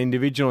you want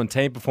individual and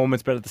team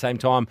performance, but at the same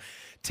time,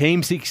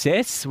 team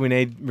success, we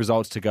need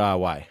results to go our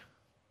way?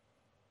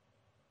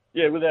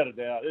 Yeah, without a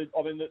doubt.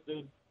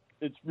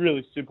 It's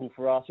really simple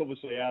for us,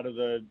 obviously out of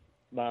the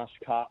Marsh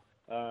Cup.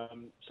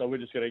 So we're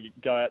just going to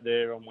go out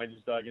there on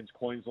Wednesday against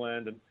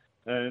Queensland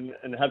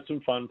and have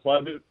some fun,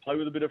 play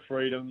with a bit of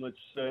freedom.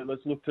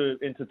 Let's look to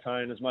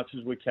entertain as much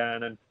as we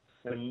can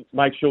and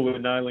make sure we're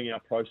nailing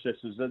our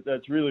processes.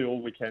 That's really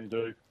all we can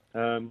do.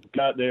 Go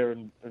out there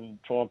and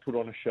try and put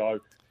on a show.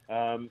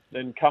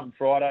 Then come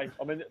Friday,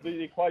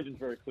 the equation's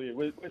very clear.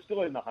 We're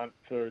still in the hunt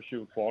for a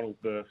Shield final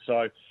berth.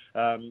 So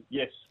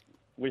yes,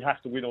 we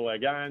have to win all our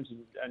games,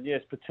 and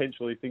yes,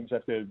 potentially things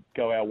have to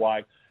go our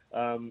way.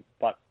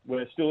 But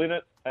we're still in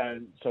it,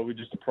 and so we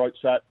just approach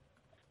that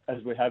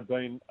as we have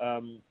been,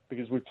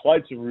 because we've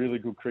played some really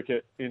good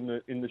cricket in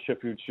the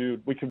Sheffield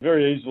Shield. We could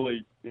very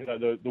easily,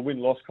 the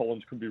win-loss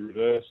columns could be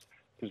reversed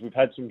because we've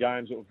had some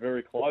games that were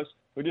very close.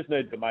 We just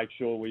need to make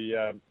sure we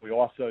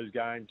ice those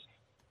games,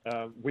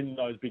 win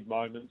those big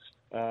moments.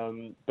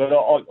 But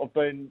I've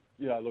been,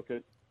 look,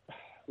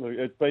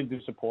 it's been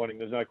disappointing.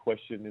 There's no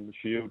question in the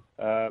Shield.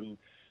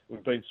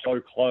 We've been so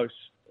close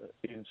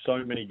in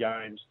so many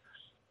games.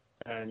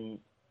 And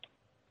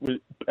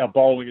our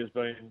bowling has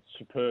been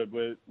superb.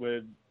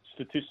 We're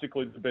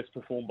statistically the best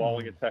performed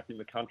bowling attack in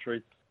the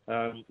country.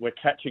 We're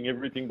catching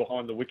everything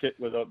behind the wicket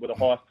with a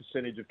highest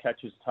percentage of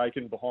catches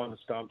taken behind the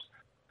stumps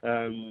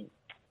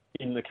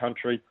in the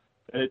country.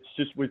 It's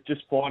just we're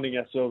just finding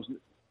ourselves,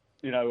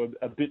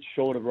 a bit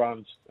short of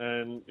runs.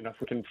 And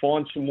if we can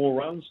find some more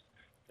runs,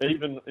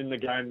 even in the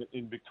game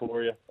in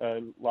Victoria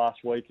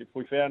last week, if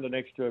we found an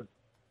extra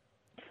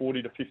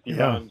 40 to 50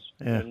 runs,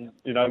 and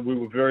we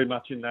were very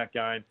much in that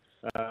game.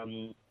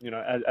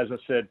 As I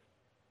said,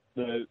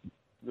 the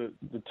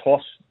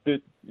toss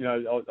bit.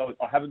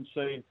 I haven't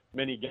seen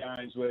many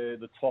games where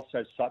the toss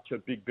has such a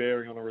big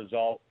bearing on a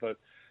result, but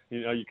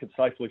you could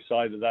safely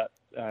say that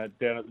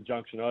down at the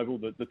Junction Oval,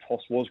 the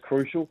toss was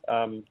crucial.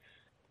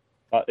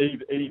 But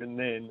even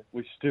then,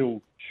 we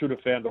still should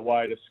have found a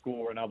way to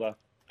score another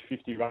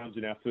 50 runs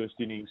in our first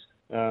innings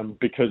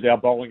because our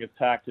bowling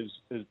attack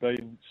has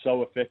been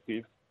so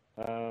effective.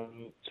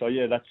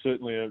 That's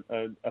certainly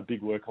a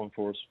big work on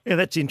for us. Yeah,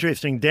 that's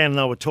interesting. Dan and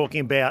I were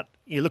talking about,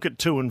 you look at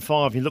 2 and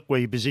 5, you look where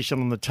you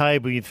position on the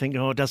table, you think,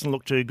 it doesn't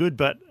look too good,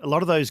 but a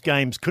lot of those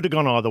games could have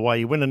gone either way.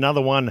 You win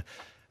another one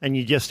and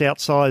you're just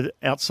outside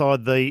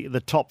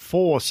the top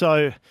 4.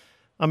 So,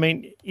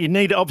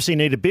 you obviously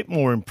need a bit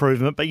more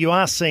improvement, but you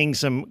are seeing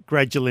some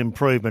gradual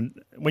improvement.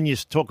 When you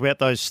talk about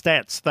those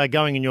stats, they're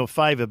going in your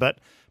favour, but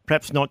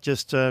perhaps not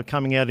just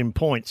coming out in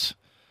points.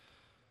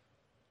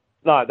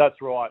 No,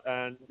 that's right.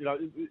 And,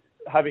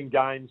 having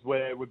games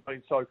where we've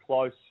been so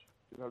close,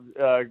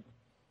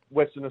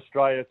 Western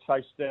Australia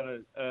chased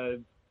down a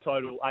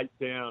total 8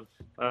 down.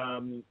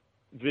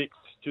 Vics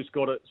just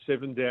got it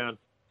 7 down.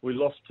 We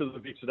lost to the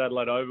Vics at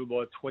Adelaide Oval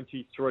by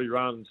 23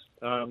 runs.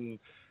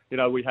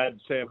 We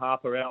had Sam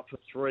Harper out for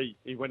 3.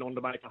 He went on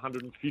to make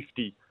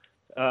 150.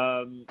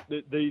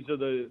 These are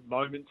the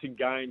moments in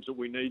games that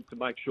we need to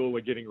make sure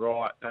we're getting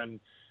right. And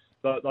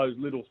those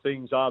little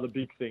things are the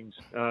big things.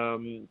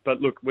 But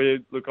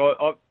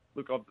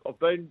I've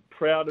been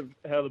proud of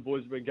how the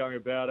boys have been going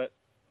about it.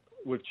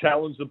 We've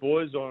challenged the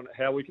boys on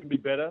how we can be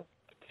better,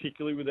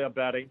 particularly with our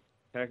batting,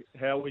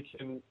 how we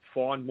can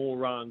find more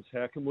runs,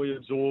 how can we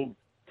absorb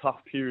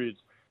tough periods,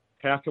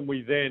 how can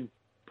we then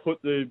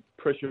put the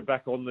pressure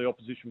back on the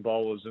opposition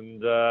bowlers.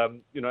 And,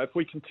 if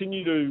we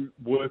continue to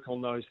work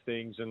on those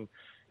things and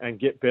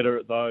get better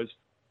at those,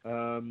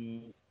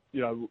 we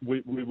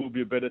will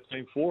be a better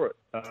team for it.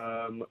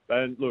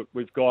 And look,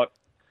 we've got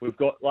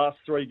last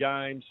 3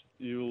 games.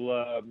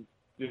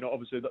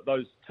 Obviously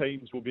those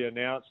teams will be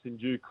announced in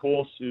due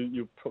course.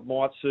 You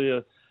might see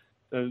a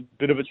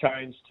bit of a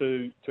change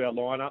to our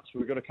lineups.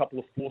 We've got a couple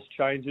of forced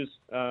changes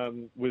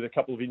with a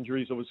couple of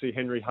injuries. Obviously,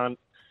 Henry Hunt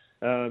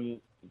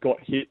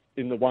got hit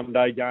in the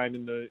one-day game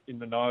in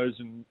the nose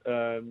and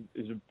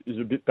is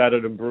a bit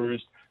battered and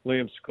bruised.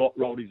 Liam Scott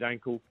rolled his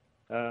ankle.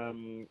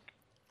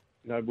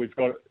 We've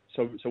got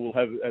so we'll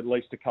have at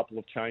least a couple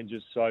of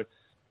changes. So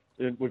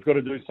we've got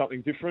to do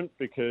something different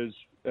because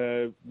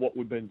what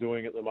we've been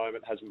doing at the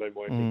moment hasn't been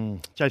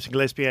working. Jason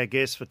Gillespie, our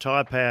guest for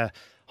Tyre Power.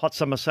 Hot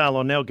summer sale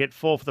on now. Get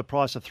 4 for the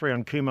price of 3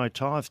 on Kumo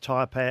Tyres.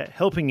 Tyre Power,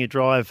 helping you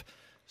drive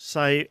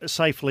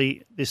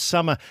safely this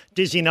summer.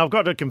 Dizzy, now I've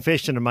got a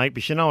confession to make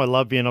because I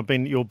love you and I've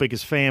been your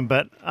biggest fan,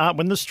 but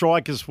when the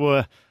strikers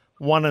were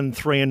 1 and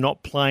 3 and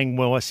not playing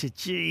well, I said,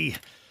 gee,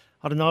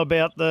 I don't know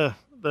about the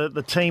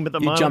team at the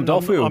moment. Jumped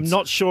off I'm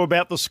not sure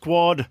about the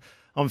squad.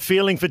 I'm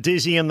feeling for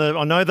Dizzy, and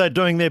I know they're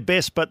doing their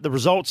best, but the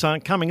results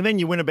aren't coming. And then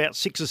you win about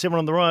 6 or 7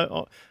 on the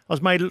row. I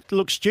was made to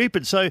look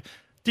stupid. So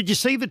did you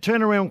see the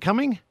turnaround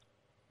coming?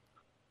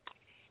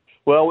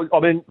 Well, I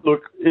mean,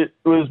 look, we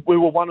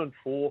were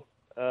 1-4.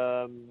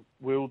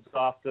 Wilds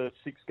after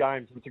 6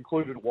 games, which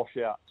included a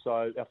washout,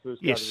 so our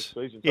first game of the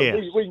season.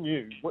 So we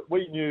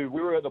knew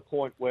we were at the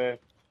point where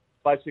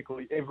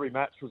basically every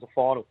match was a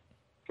final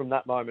from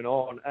that moment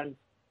on.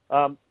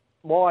 And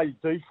my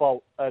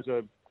default as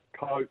a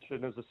coach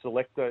and as a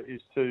selector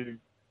is to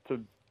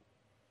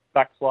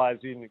back players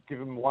in, give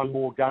them one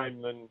more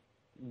game than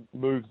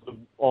move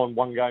them on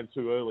one game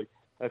too early,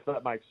 if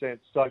that makes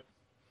sense. So,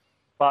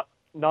 but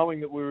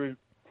knowing that we were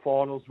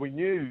finals, we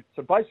knew.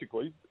 So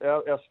basically,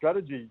 our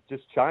strategy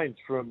just changed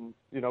from,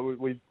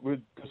 we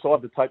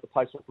decided to take the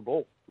pace off the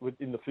ball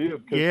in the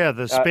field. Yeah,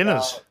 the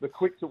spinners, the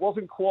quicks. It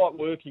wasn't quite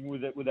working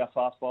with our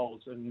fast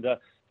bowlers, and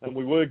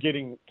we were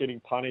getting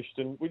punished,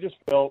 and we just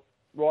felt,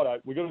 righto,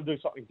 we've got to do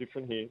something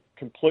different here,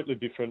 completely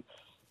different.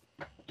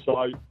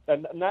 So,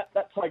 and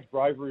that takes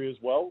bravery as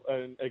well,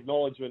 and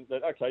acknowledgement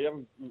that okay,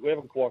 we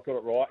haven't quite got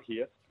it right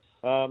here.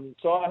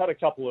 So I had a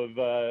couple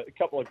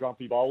of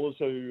grumpy bowlers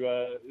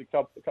a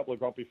couple of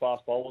grumpy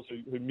fast bowlers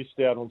who missed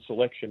out on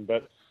selection,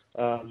 but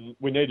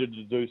we needed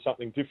to do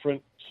something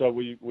different. So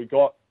we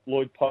got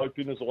Lloyd Pope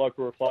in as a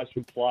local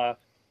replacement player,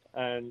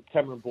 and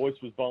Cameron Boyce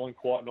was bowling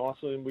quite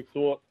nicely, and we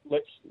thought,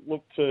 let's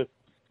look to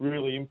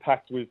really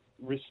impact with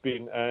wrist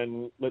spin,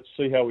 and let's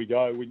see how we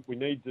go. We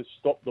need to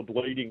stop the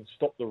bleeding,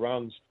 stop the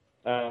runs,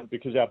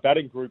 because our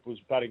batting group was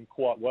batting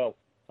quite well.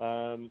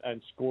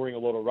 And scoring a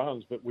lot of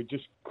runs, but we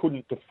just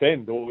couldn't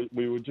defend, or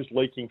we were just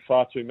leaking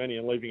far too many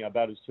and leaving our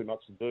batters too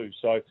much to do.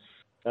 So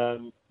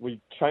we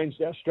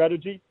changed our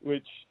strategy,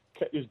 which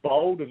is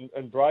bold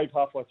and brave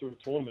halfway through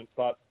a tournament,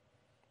 but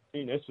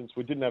in essence,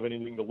 we didn't have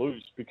anything to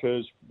lose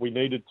because we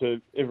needed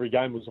to, every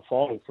game was a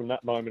final from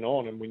that moment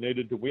on, and we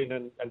needed to win,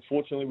 and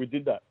fortunately we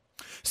did that.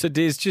 So,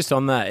 Diz, just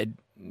on that, it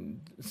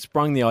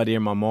sprung the idea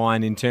in my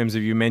mind in terms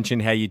of, you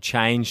mentioned how you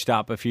changed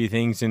up a few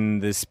things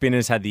and the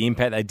spinners had the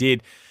impact they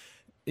did.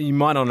 You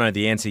might not know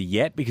the answer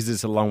yet because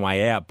it's a long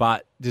way out,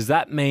 but does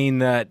that mean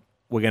that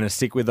we're going to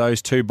stick with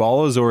those 2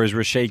 bowlers, or is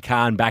Rashid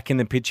Khan back in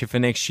the picture for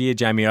next year?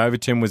 Jamie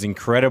Overton was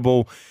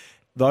incredible.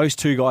 Those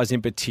 2 guys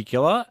in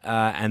particular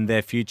and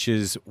their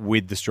futures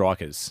with the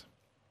strikers.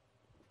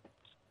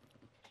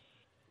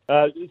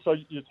 So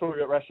you're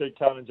talking about Rashid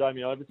Khan and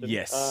Jamie Overton?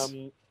 Yes.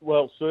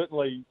 Well,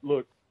 certainly,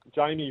 look,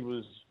 Jamie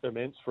was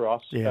immense for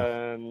us. Yeah.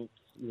 And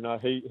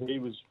he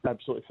was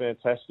absolutely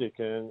fantastic,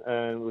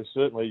 and we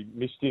certainly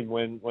missed him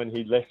when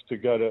he left to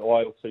go to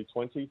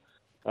ILT20.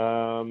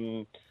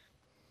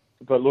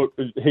 But look,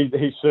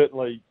 he's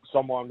certainly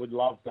someone we'd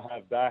love to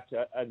have back,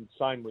 and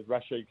same with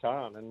Rashid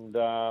Khan. And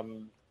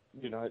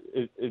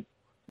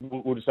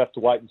we'll just have to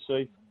wait and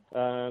see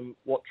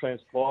what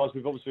transpires.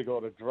 We've obviously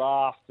got a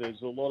draft.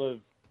 There's a lot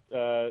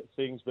of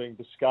things being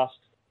discussed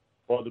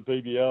by the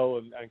BBL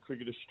and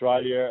Cricket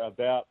Australia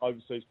about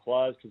overseas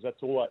players, because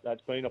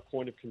that's been a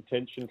point of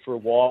contention for a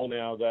while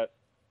now, that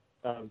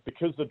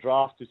because the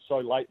draft is so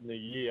late in the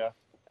year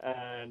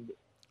and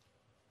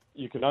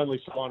you can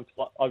only sign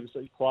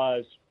overseas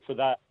players for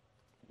that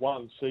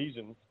one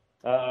season,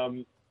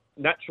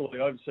 naturally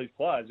overseas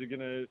players are going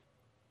to,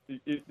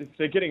 if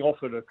they're getting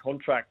offered a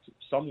contract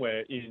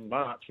somewhere in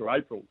March or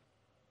April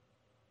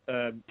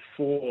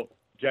for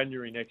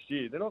January next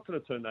year, they're not going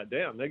to turn that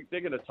down.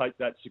 They're going to take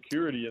that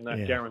security and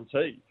that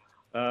guarantee.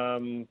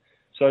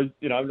 So,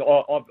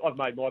 I've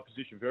made my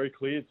position very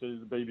clear to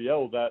the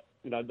BBL that,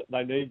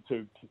 they need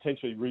to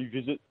potentially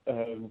revisit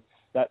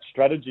that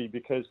strategy,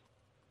 because,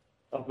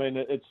 I mean,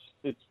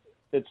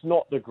 it's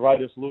not the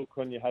greatest look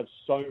when you have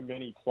so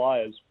many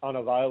players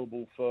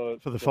unavailable for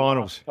the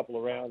finals, last couple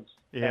of rounds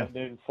and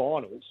then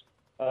finals.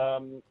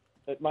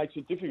 It makes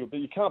it difficult, but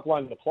you can't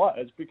blame the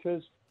players,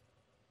 because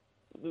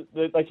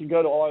they can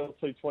go to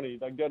ILT20,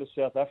 they can go to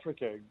South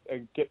Africa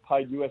and get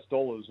paid US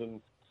dollars, and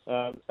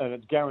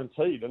it's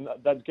guaranteed, and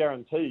that's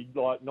guaranteed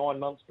like 9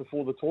 months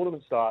before the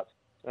tournament starts,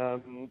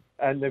 and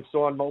they've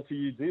signed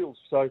multi-year deals.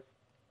 So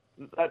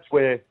that's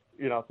where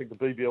I think the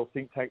BBL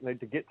think tank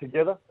need to get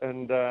together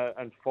and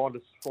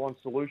find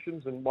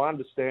solutions. And my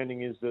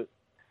understanding is that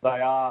they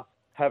are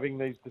having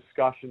these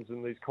discussions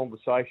and these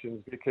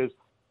conversations, because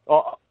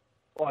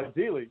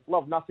ideally,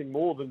 love nothing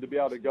more than to be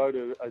able to go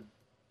to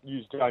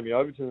use Jamie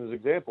Overton as an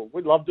example.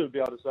 We'd love to be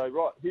able to say,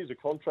 right, here's a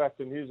contract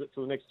and here's it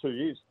for the next 2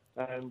 years,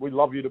 and we'd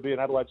love you to be an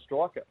Adelaide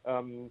striker.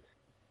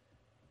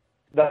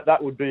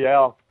 That would be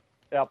our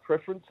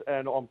preference,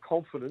 and I'm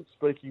confident,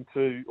 speaking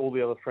to all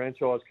the other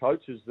franchise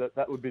coaches,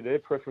 that would be their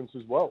preference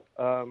as well.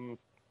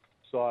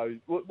 So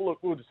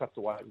we'll just have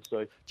to wait and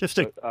see.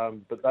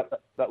 But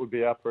that would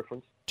be our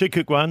preference. 2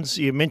 quick ones.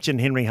 You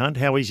mentioned Henry Hunt.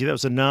 How easy that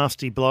was. A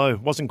nasty blow.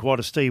 Wasn't quite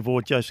a Steve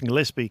Ward, Jason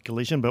Gillespie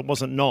collision, but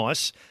wasn't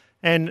nice.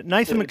 And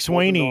Nathan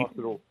McSweeney,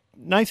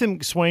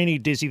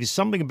 Dizzy, there's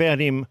something about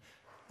him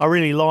I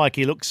really like.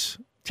 He looks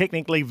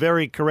technically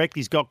very correct.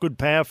 He's got good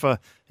power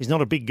he's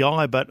not a big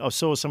guy, but I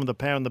saw some of the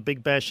power in the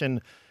Big Bash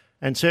and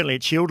certainly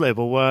at Shield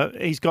level.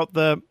 He's got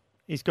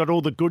he's got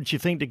all the goods, you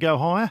think, to go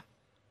higher?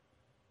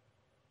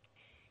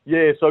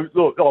 Yeah, so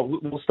look,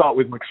 we'll start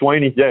with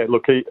McSweeney. Yeah,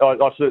 look,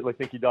 I certainly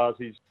think he does.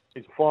 He's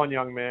a fine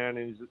young man,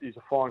 and he's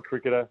a fine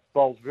cricketer.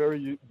 Bowls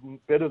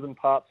better than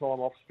part-time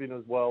off-spin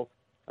as well.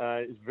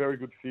 He's a very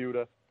good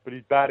fielder, but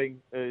his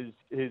batting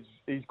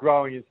he's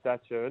growing in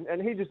stature,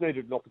 and he just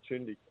needed an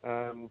opportunity.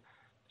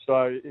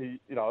 So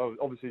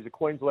obviously he's a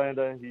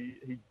Queenslander.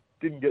 He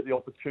didn't get the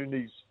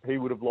opportunities he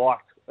would have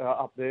liked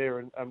up there,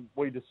 and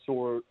we just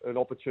saw an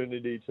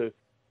opportunity to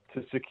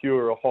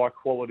secure a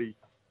high-quality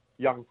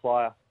young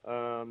player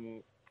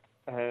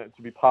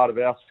to be part of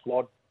our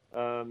squad.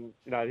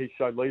 He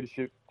showed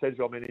leadership.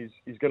 I mean,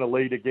 he's going to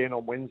lead again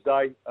on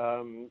Wednesday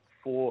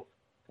for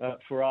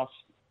us,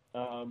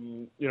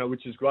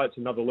 which is great. It's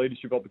another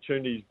leadership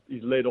opportunity.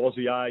 He's led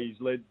Aussie A. He's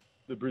led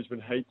the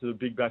Brisbane Heat to the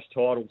Big Bash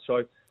title.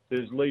 So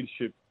there's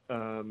leadership,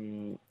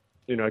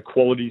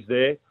 qualities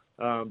there.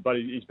 But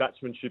his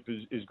batsmanship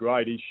is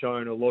great. He's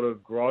shown a lot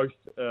of growth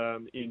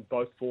in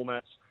both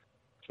formats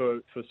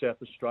for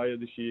South Australia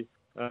this year.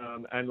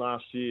 And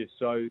last year.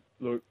 So,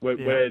 look,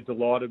 we're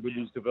delighted with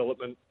his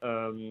development,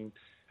 and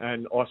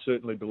I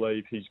certainly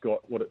believe he's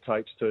got what it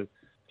takes to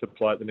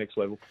play at the next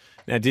level.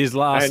 Now, Diz,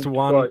 last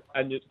one. Sorry,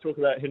 and you talk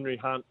about Henry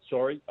Hunt,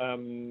 sorry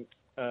to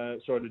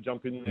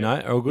jump in there.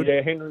 No, all good.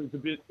 Yeah, Henry's a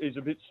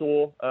bit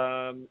sore.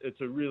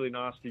 It's a really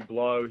nasty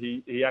blow.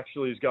 He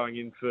actually is going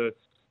in to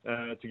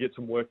get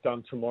some work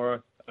done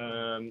tomorrow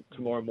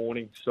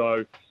morning.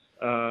 So,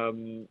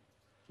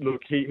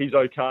 look, he's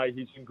okay.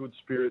 He's in good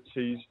spirits.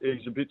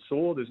 He's a bit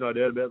sore. There's no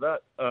doubt about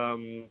that.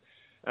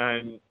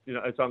 And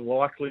it's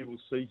unlikely we'll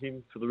see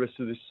him for the rest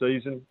of this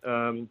season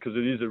because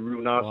it is a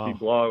real nasty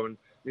blow. And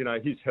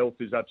his health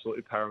is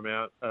absolutely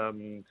paramount.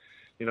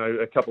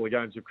 A couple of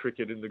games of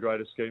cricket in the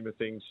greater scheme of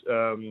things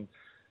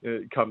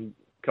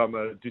come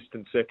a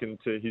distant second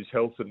to his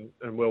health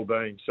and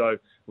well-being. So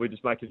we're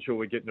just making sure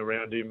we're getting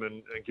around him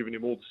and giving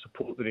him all the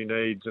support that he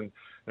needs,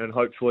 and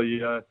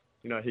hopefully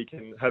he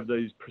can have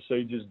these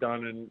procedures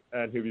done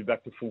and he'll be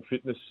back to full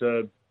fitness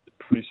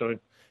pretty soon.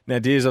 Now,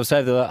 Diz, I'll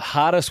say the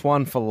hardest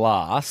one for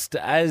last.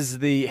 As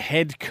the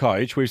head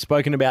coach, we've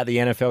spoken about the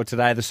NFL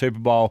today, the Super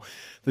Bowl,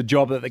 the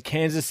job that the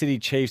Kansas City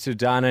Chiefs have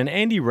done, and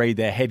Andy Reid,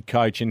 their head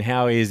coach, and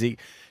how he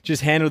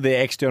just handled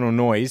their external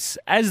noise.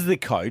 As the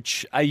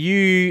coach, are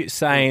you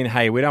saying,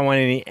 hey, we don't want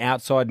any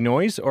outside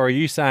noise, or are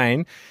you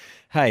saying,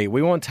 hey,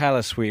 we want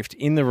Taylor Swift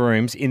in the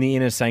rooms, in the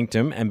inner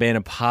sanctum, and being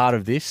a part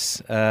of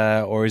this,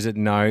 or is it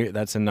no,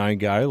 that's a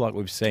no-go like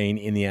we've seen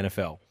in the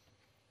NFL?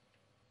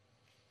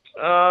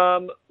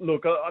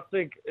 Look, I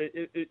think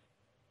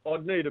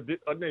I'd need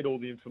all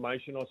the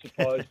information, I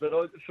suppose. But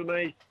for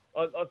me,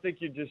 I think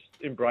you just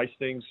embrace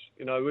things.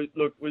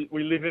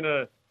 We live in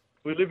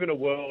a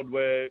world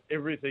where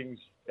everything's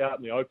out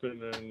in the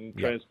open and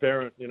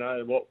transparent.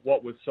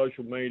 What with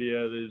social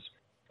media, there's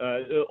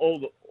all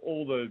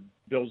the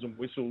bells and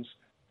whistles.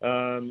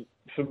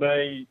 For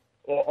me,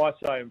 I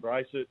say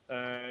embrace it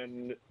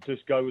and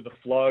just go with the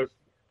flow.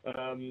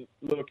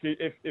 Look,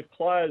 if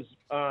players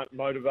aren't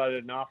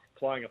motivated enough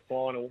playing a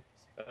final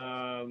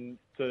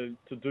to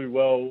do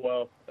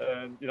well,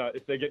 and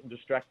if they're getting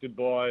distracted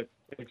by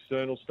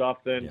external stuff,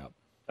 then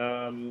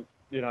maybe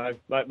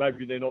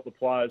they're not the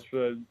players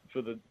for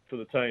the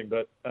team.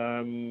 But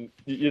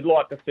you'd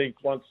like to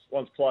think once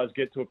players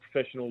get to a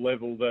professional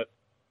level that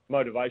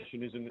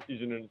motivation isn't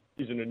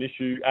an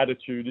issue,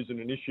 attitude isn't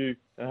an issue,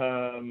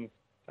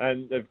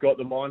 and they've got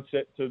the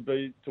mindset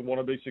to want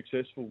to be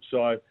successful.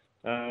 So.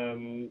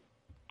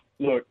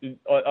 Look,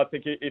 I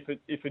think if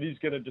it is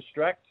going to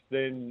distract,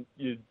 then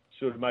you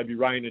sort of maybe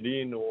rein it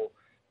in or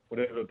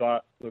whatever.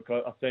 But look,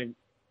 I think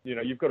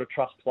you've got to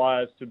trust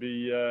players to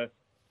be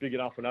big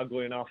enough and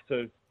ugly enough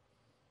to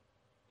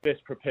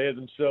best prepare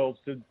themselves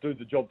to do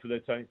the job for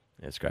their team.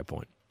 That's a great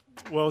point.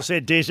 Well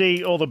said,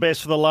 Dizzy. All the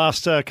best for the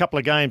last couple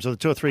of games, or the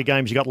 2 or 3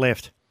 games you got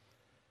left.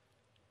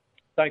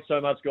 Thanks so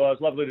much, guys.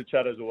 Lovely to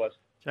chat as always.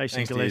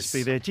 Jason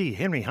Gillespie there. Gee,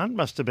 Henry Hunt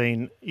must have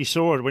been, you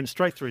saw it, went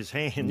straight through his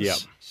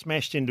hands,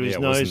 smashed into his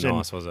nose and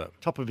nice, was it?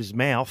 Top of his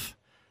mouth.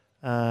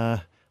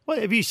 Have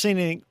you seen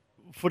anything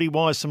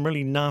footy-wise, some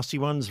really nasty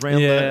ones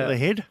around the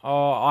head?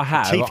 Oh, I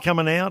have. Teeth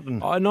coming out? And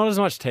not as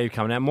much teeth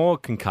coming out, more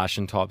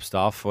concussion type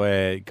stuff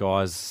where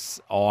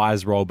guys'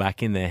 eyes roll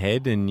back in their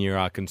head and you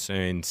are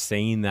concerned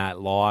seeing that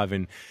live,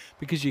 and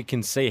because you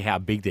can see how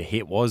big the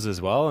hit was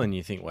as well, and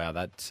you think, wow,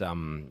 that's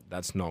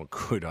not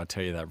good, I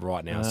tell you that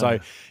right now. So,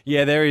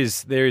 yeah, there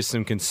is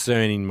some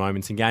concerning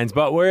moments in games,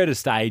 but we're at a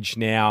stage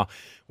now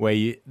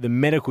where the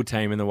medical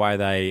team and the way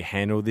they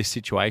handle this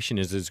situation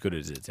is as good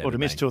as it's ever been. To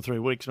miss 2 or 3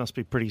 weeks must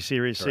be pretty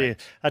serious here.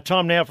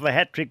 Time now for the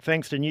hat trick,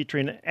 thanks to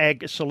Nutrien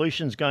Ag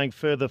Solutions, going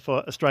further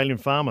for Australian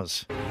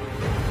farmers. Oh,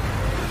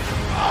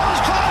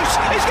 it's close!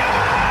 He's given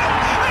it!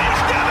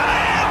 He's given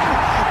it!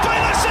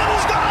 Taylor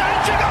Siddle's got a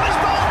hat-trick on his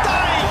birthday!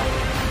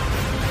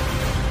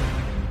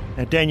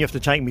 Now, Dan, you have to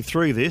take me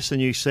through this, a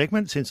new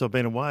segment. Since I've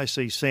been away, I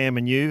see Sam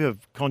and you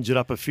have conjured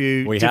up a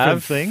few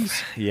different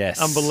things.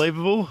 Yes.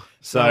 Unbelievable.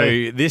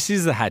 So this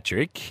is the hat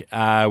trick,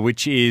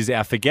 which is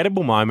our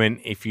forgettable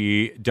moment. If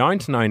you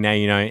don't know, now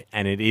you know,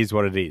 and it is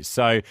what it is.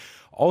 So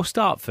I'll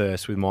start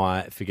first with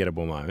my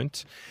forgettable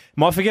moment.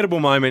 My forgettable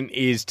moment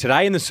is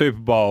today in the Super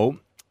Bowl,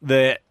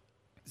 the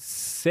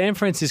San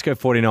Francisco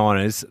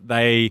 49ers,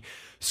 they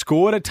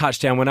scored a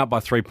touchdown, went up by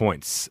 3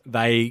 points.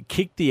 They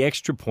kicked the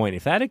extra point.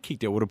 If they had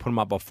kicked it, it would have put them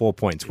up by 4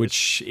 points,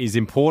 which is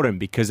important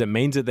because it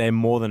means that they're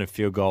more than a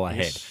field goal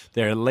ahead.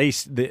 They're at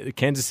least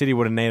Kansas City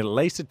would have needed at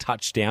least a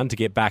touchdown to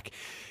get back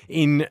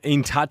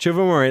in touch of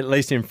them, or at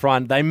least in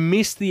front. They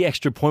missed the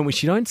extra point,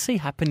 which you don't see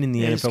happen in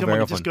the NFL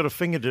very often. Just got a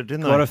finger to it,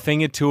 didn't they? Got a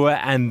finger to it,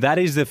 and that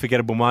is the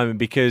forgettable moment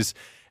because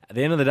at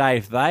the end of the day,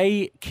 if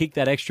they kick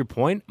that extra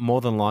point, more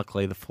than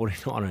likely the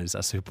 49ers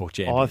are Super Bowl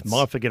champions.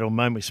 My forgettable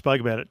moment, we spoke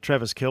about it,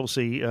 Travis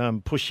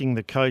Kelce pushing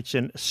the coach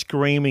and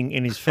screaming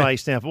in his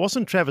face. Now, if it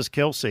wasn't Travis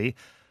Kelce,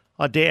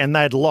 and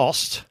they'd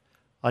lost,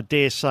 I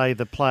dare say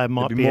the player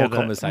might be out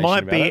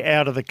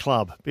of the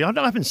club. I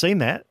haven't seen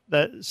that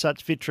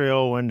such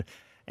vitriol and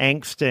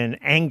angst and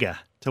anger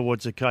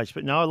towards the coach.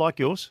 But no, I like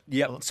yours.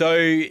 Yep.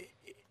 So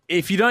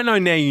if you don't know,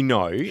 now you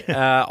know.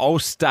 I'll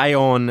stay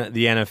on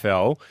the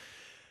NFL.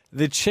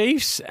 The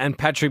Chiefs and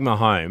Patrick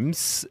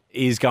Mahomes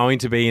is going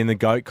to be in the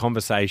GOAT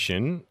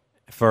conversation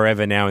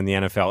forever now in the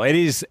NFL. It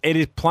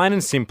is plain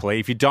and simply,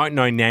 if you don't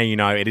know, now you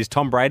know, it is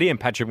Tom Brady and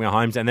Patrick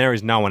Mahomes, and there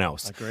is no one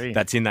else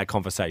that's in that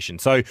conversation.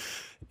 So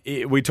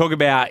we talk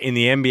about in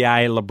the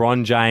NBA,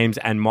 LeBron James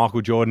and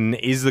Michael Jordan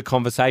is the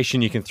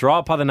conversation. You can throw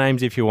up other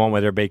names if you want,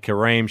 whether it be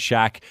Kareem,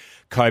 Shaq,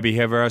 Kobe,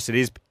 whoever else it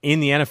is.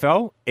 In the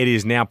NFL, it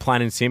is now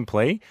plain and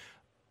simply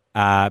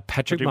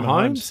Patrick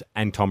Mahomes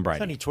and Tom Brady.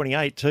 He's only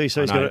 28 too,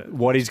 so he's got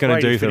what he's going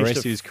to do for the rest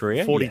of his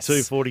career.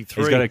 42,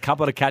 43. He's got a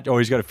couple to catch, or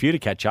he's got a few to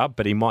catch up,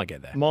 but he might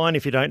get there. Mine,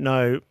 if you don't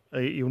know,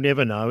 you'll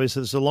never know, is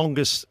it's the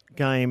longest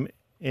game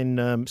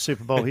in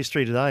Super Bowl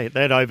history today.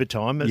 They had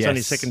overtime. It's only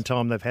the second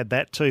time they've had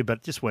that too, but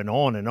it just went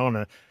on and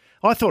on.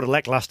 I thought a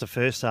lacklustre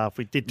first half.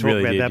 We did talk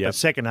about that, but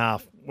second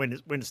half, when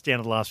it's down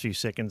to the last few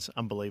seconds,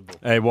 unbelievable.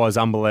 It was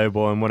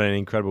unbelievable, and what an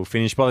incredible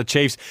finish by the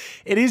Chiefs.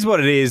 It is what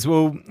it is.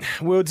 Well,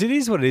 it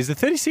is what it is. The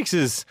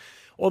 36ers,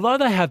 although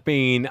they have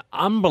been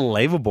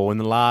unbelievable in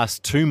the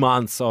last 2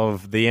 months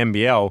of the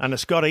NBL.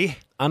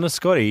 Under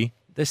Scotty,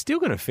 they're still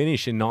going to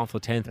finish in 9th or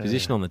 10th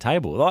position on the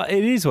table.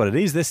 It is what it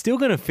is. They're still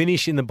going to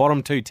finish in the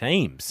bottom two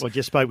teams. Well, I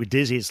just spoke with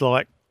Dizzy. It's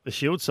like the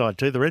Shield side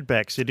too, the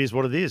Redbacks. It is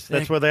what it is.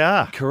 That's where they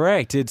are.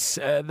 Correct. It's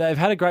they've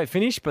had a great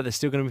finish, but they're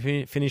still going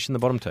to finish in the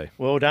bottom two.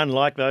 Well done,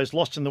 like those.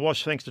 Lost in the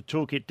wash thanks to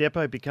Toolkit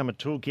Depot. Become a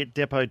Toolkit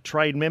Depot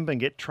trade member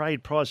and get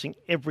trade pricing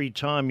every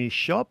time you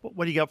shop.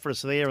 What do you got for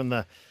us there in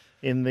the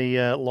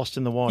Lost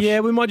in the Wash?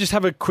 Yeah, we might just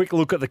have a quick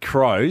look at the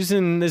Crows,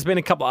 and there's been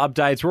a couple of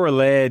updates. Rory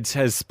Laird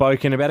has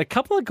spoken about a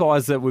couple of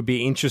guys that would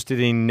be interested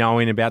in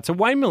knowing about. So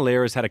Wayne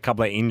Malera has had a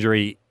couple of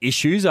injury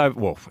issues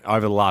over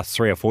the last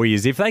 3 or 4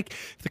 years. If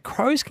the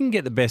Crows can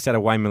get the best out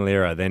of Wayne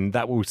Malera, then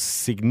that will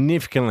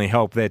significantly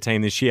help their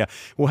team this year.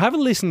 We'll have a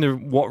listen to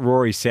what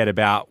Rory said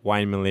about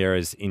Wayne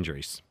Malera's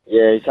injuries.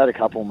 Yeah, he's had a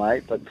couple,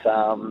 mate, but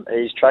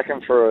he's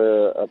tracking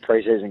for a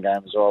pre-season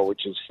game as well,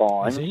 which is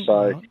fine.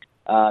 So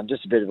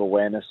just a bit of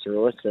awareness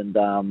through it. And,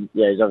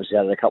 he's obviously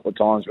had it a couple of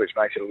times, which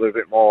makes it a little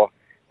bit more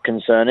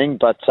concerning.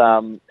 But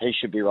he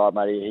should be right,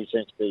 mate. He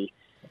seems to be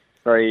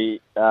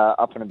very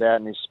up and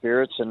about in his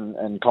spirits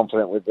and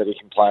confident with that he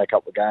can play a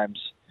couple of games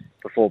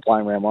before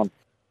playing round one.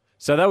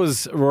 So that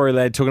was Rory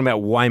Laird talking about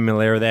Wayne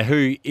Malera there,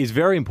 who is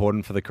very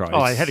important for the Crows.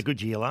 Oh, he had a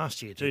good year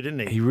last year too, didn't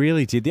he? He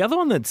really did. The other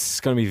one that's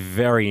going to be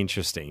very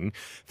interesting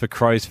for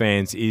Crows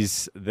fans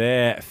is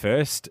their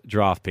first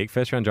round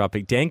draft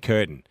pick, Dan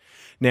Curtin.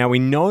 Now, we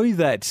know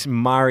that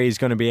Murray is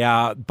going to be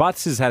out.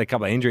 Butts has had a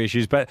couple of injury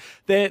issues, but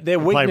their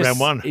weakness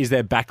is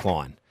their back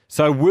line.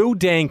 So will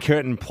Dan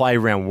Curtin play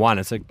round one?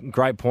 It's a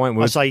great point.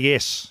 I say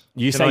yes.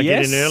 You say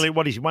yes? Get in early?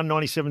 What is he,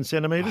 197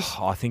 centimetres?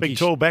 I think big,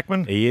 tall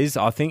backman? He is.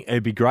 I think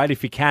it'd be great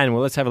if he can.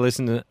 Well, let's have a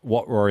listen to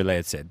what Rory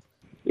Laird said.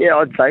 Yeah,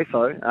 I'd say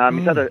so.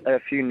 He's had a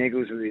few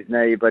niggles with his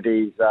knee, but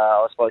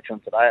I spoke to him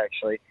today,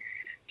 actually,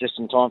 just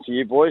in time for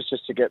you boys,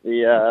 just to get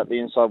the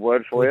inside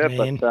word for you.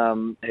 Man.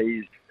 But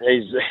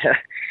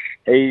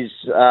he's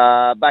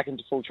back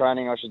into full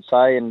training, I should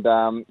say, and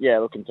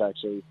looking to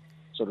actually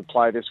sort of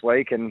play this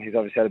week. And he's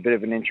obviously had a bit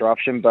of an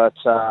interruption, but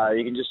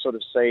you can just sort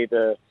of see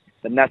the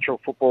natural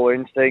football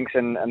instincts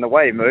and the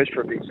way he moves for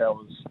a big fella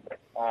is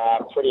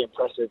pretty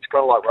impressive. It's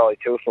kind of like Riley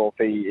Tilthorpe.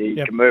 He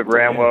can move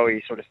around well.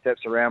 He sort of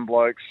steps around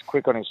blokes,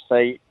 quick on his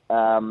feet,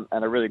 and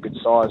a really good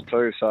size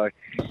too. So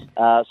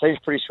seems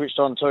pretty switched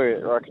on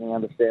too. I reckon he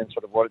understands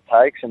sort of what it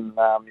takes, and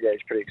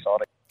he's pretty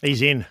exciting.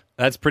 He's in.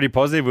 That's pretty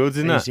positive, Wilds,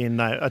 isn't it? He's in,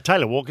 though.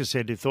 Taylor Walker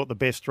said he thought the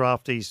best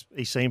draft he's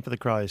seen for the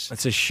Crows.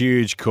 That's a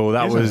huge call.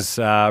 That was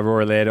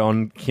Rory Laird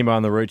on Kimbo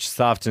on the Rooch this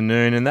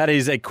afternoon. And that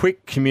is a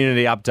quick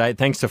community update.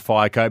 Thanks to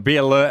Fireco. Be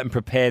alert and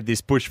prepared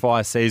this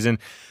bushfire season.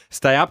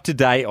 Stay up to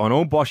date on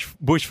all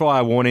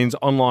bushfire warnings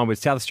online with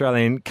South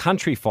Australian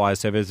Country Fire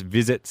Service.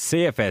 Visit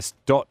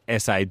cfs.sa.gov.au.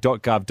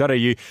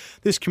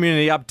 This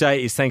community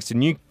update is thanks to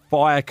New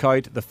Fire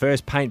Coat, the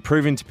first paint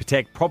proven to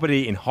protect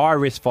property in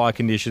high-risk fire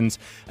conditions,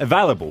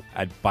 available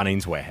at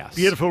Bunnings Warehouse.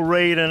 Beautiful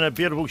read and a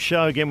beautiful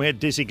show. Again, we had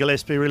Dizzy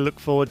Gillespie. Really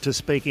look forward to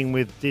speaking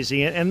with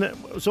Dizzy. And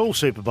it was all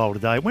Super Bowl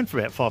today. It went for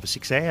about 5 or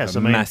 6 hours.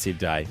 Massive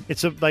day.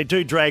 They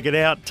do drag it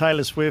out.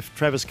 Taylor Swift,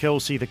 Travis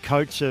Kelce, the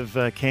coach of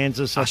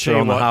Kansas. Usher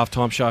on the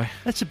halftime show.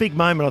 That's a big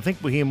moment. I think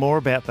we'll hear more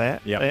about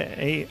that.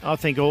 Yep. I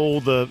think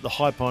all the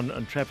hype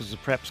on Travis has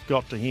perhaps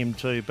got to him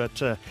too. But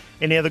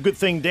anyhow, the good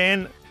thing,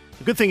 Dan,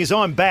 the good thing is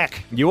I'm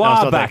back. You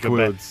are back,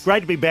 Wilds. Great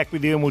to be back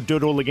with you, and we'll do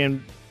it all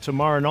again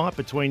tomorrow night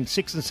between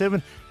 6 and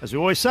 7. As we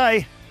always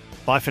say,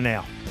 bye for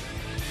now.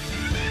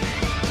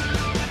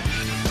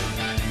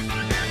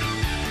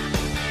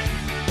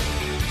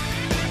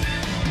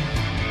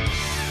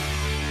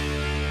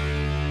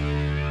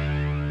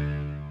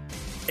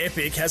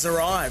 Epic has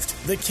arrived.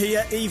 The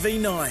Kia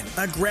EV9,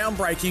 a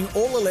groundbreaking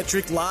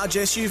all-electric large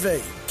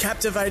SUV.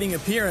 Captivating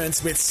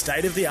appearance with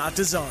state-of-the-art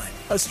design.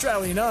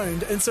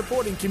 Australian-owned and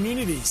supporting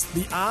communities,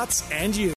 the arts and you.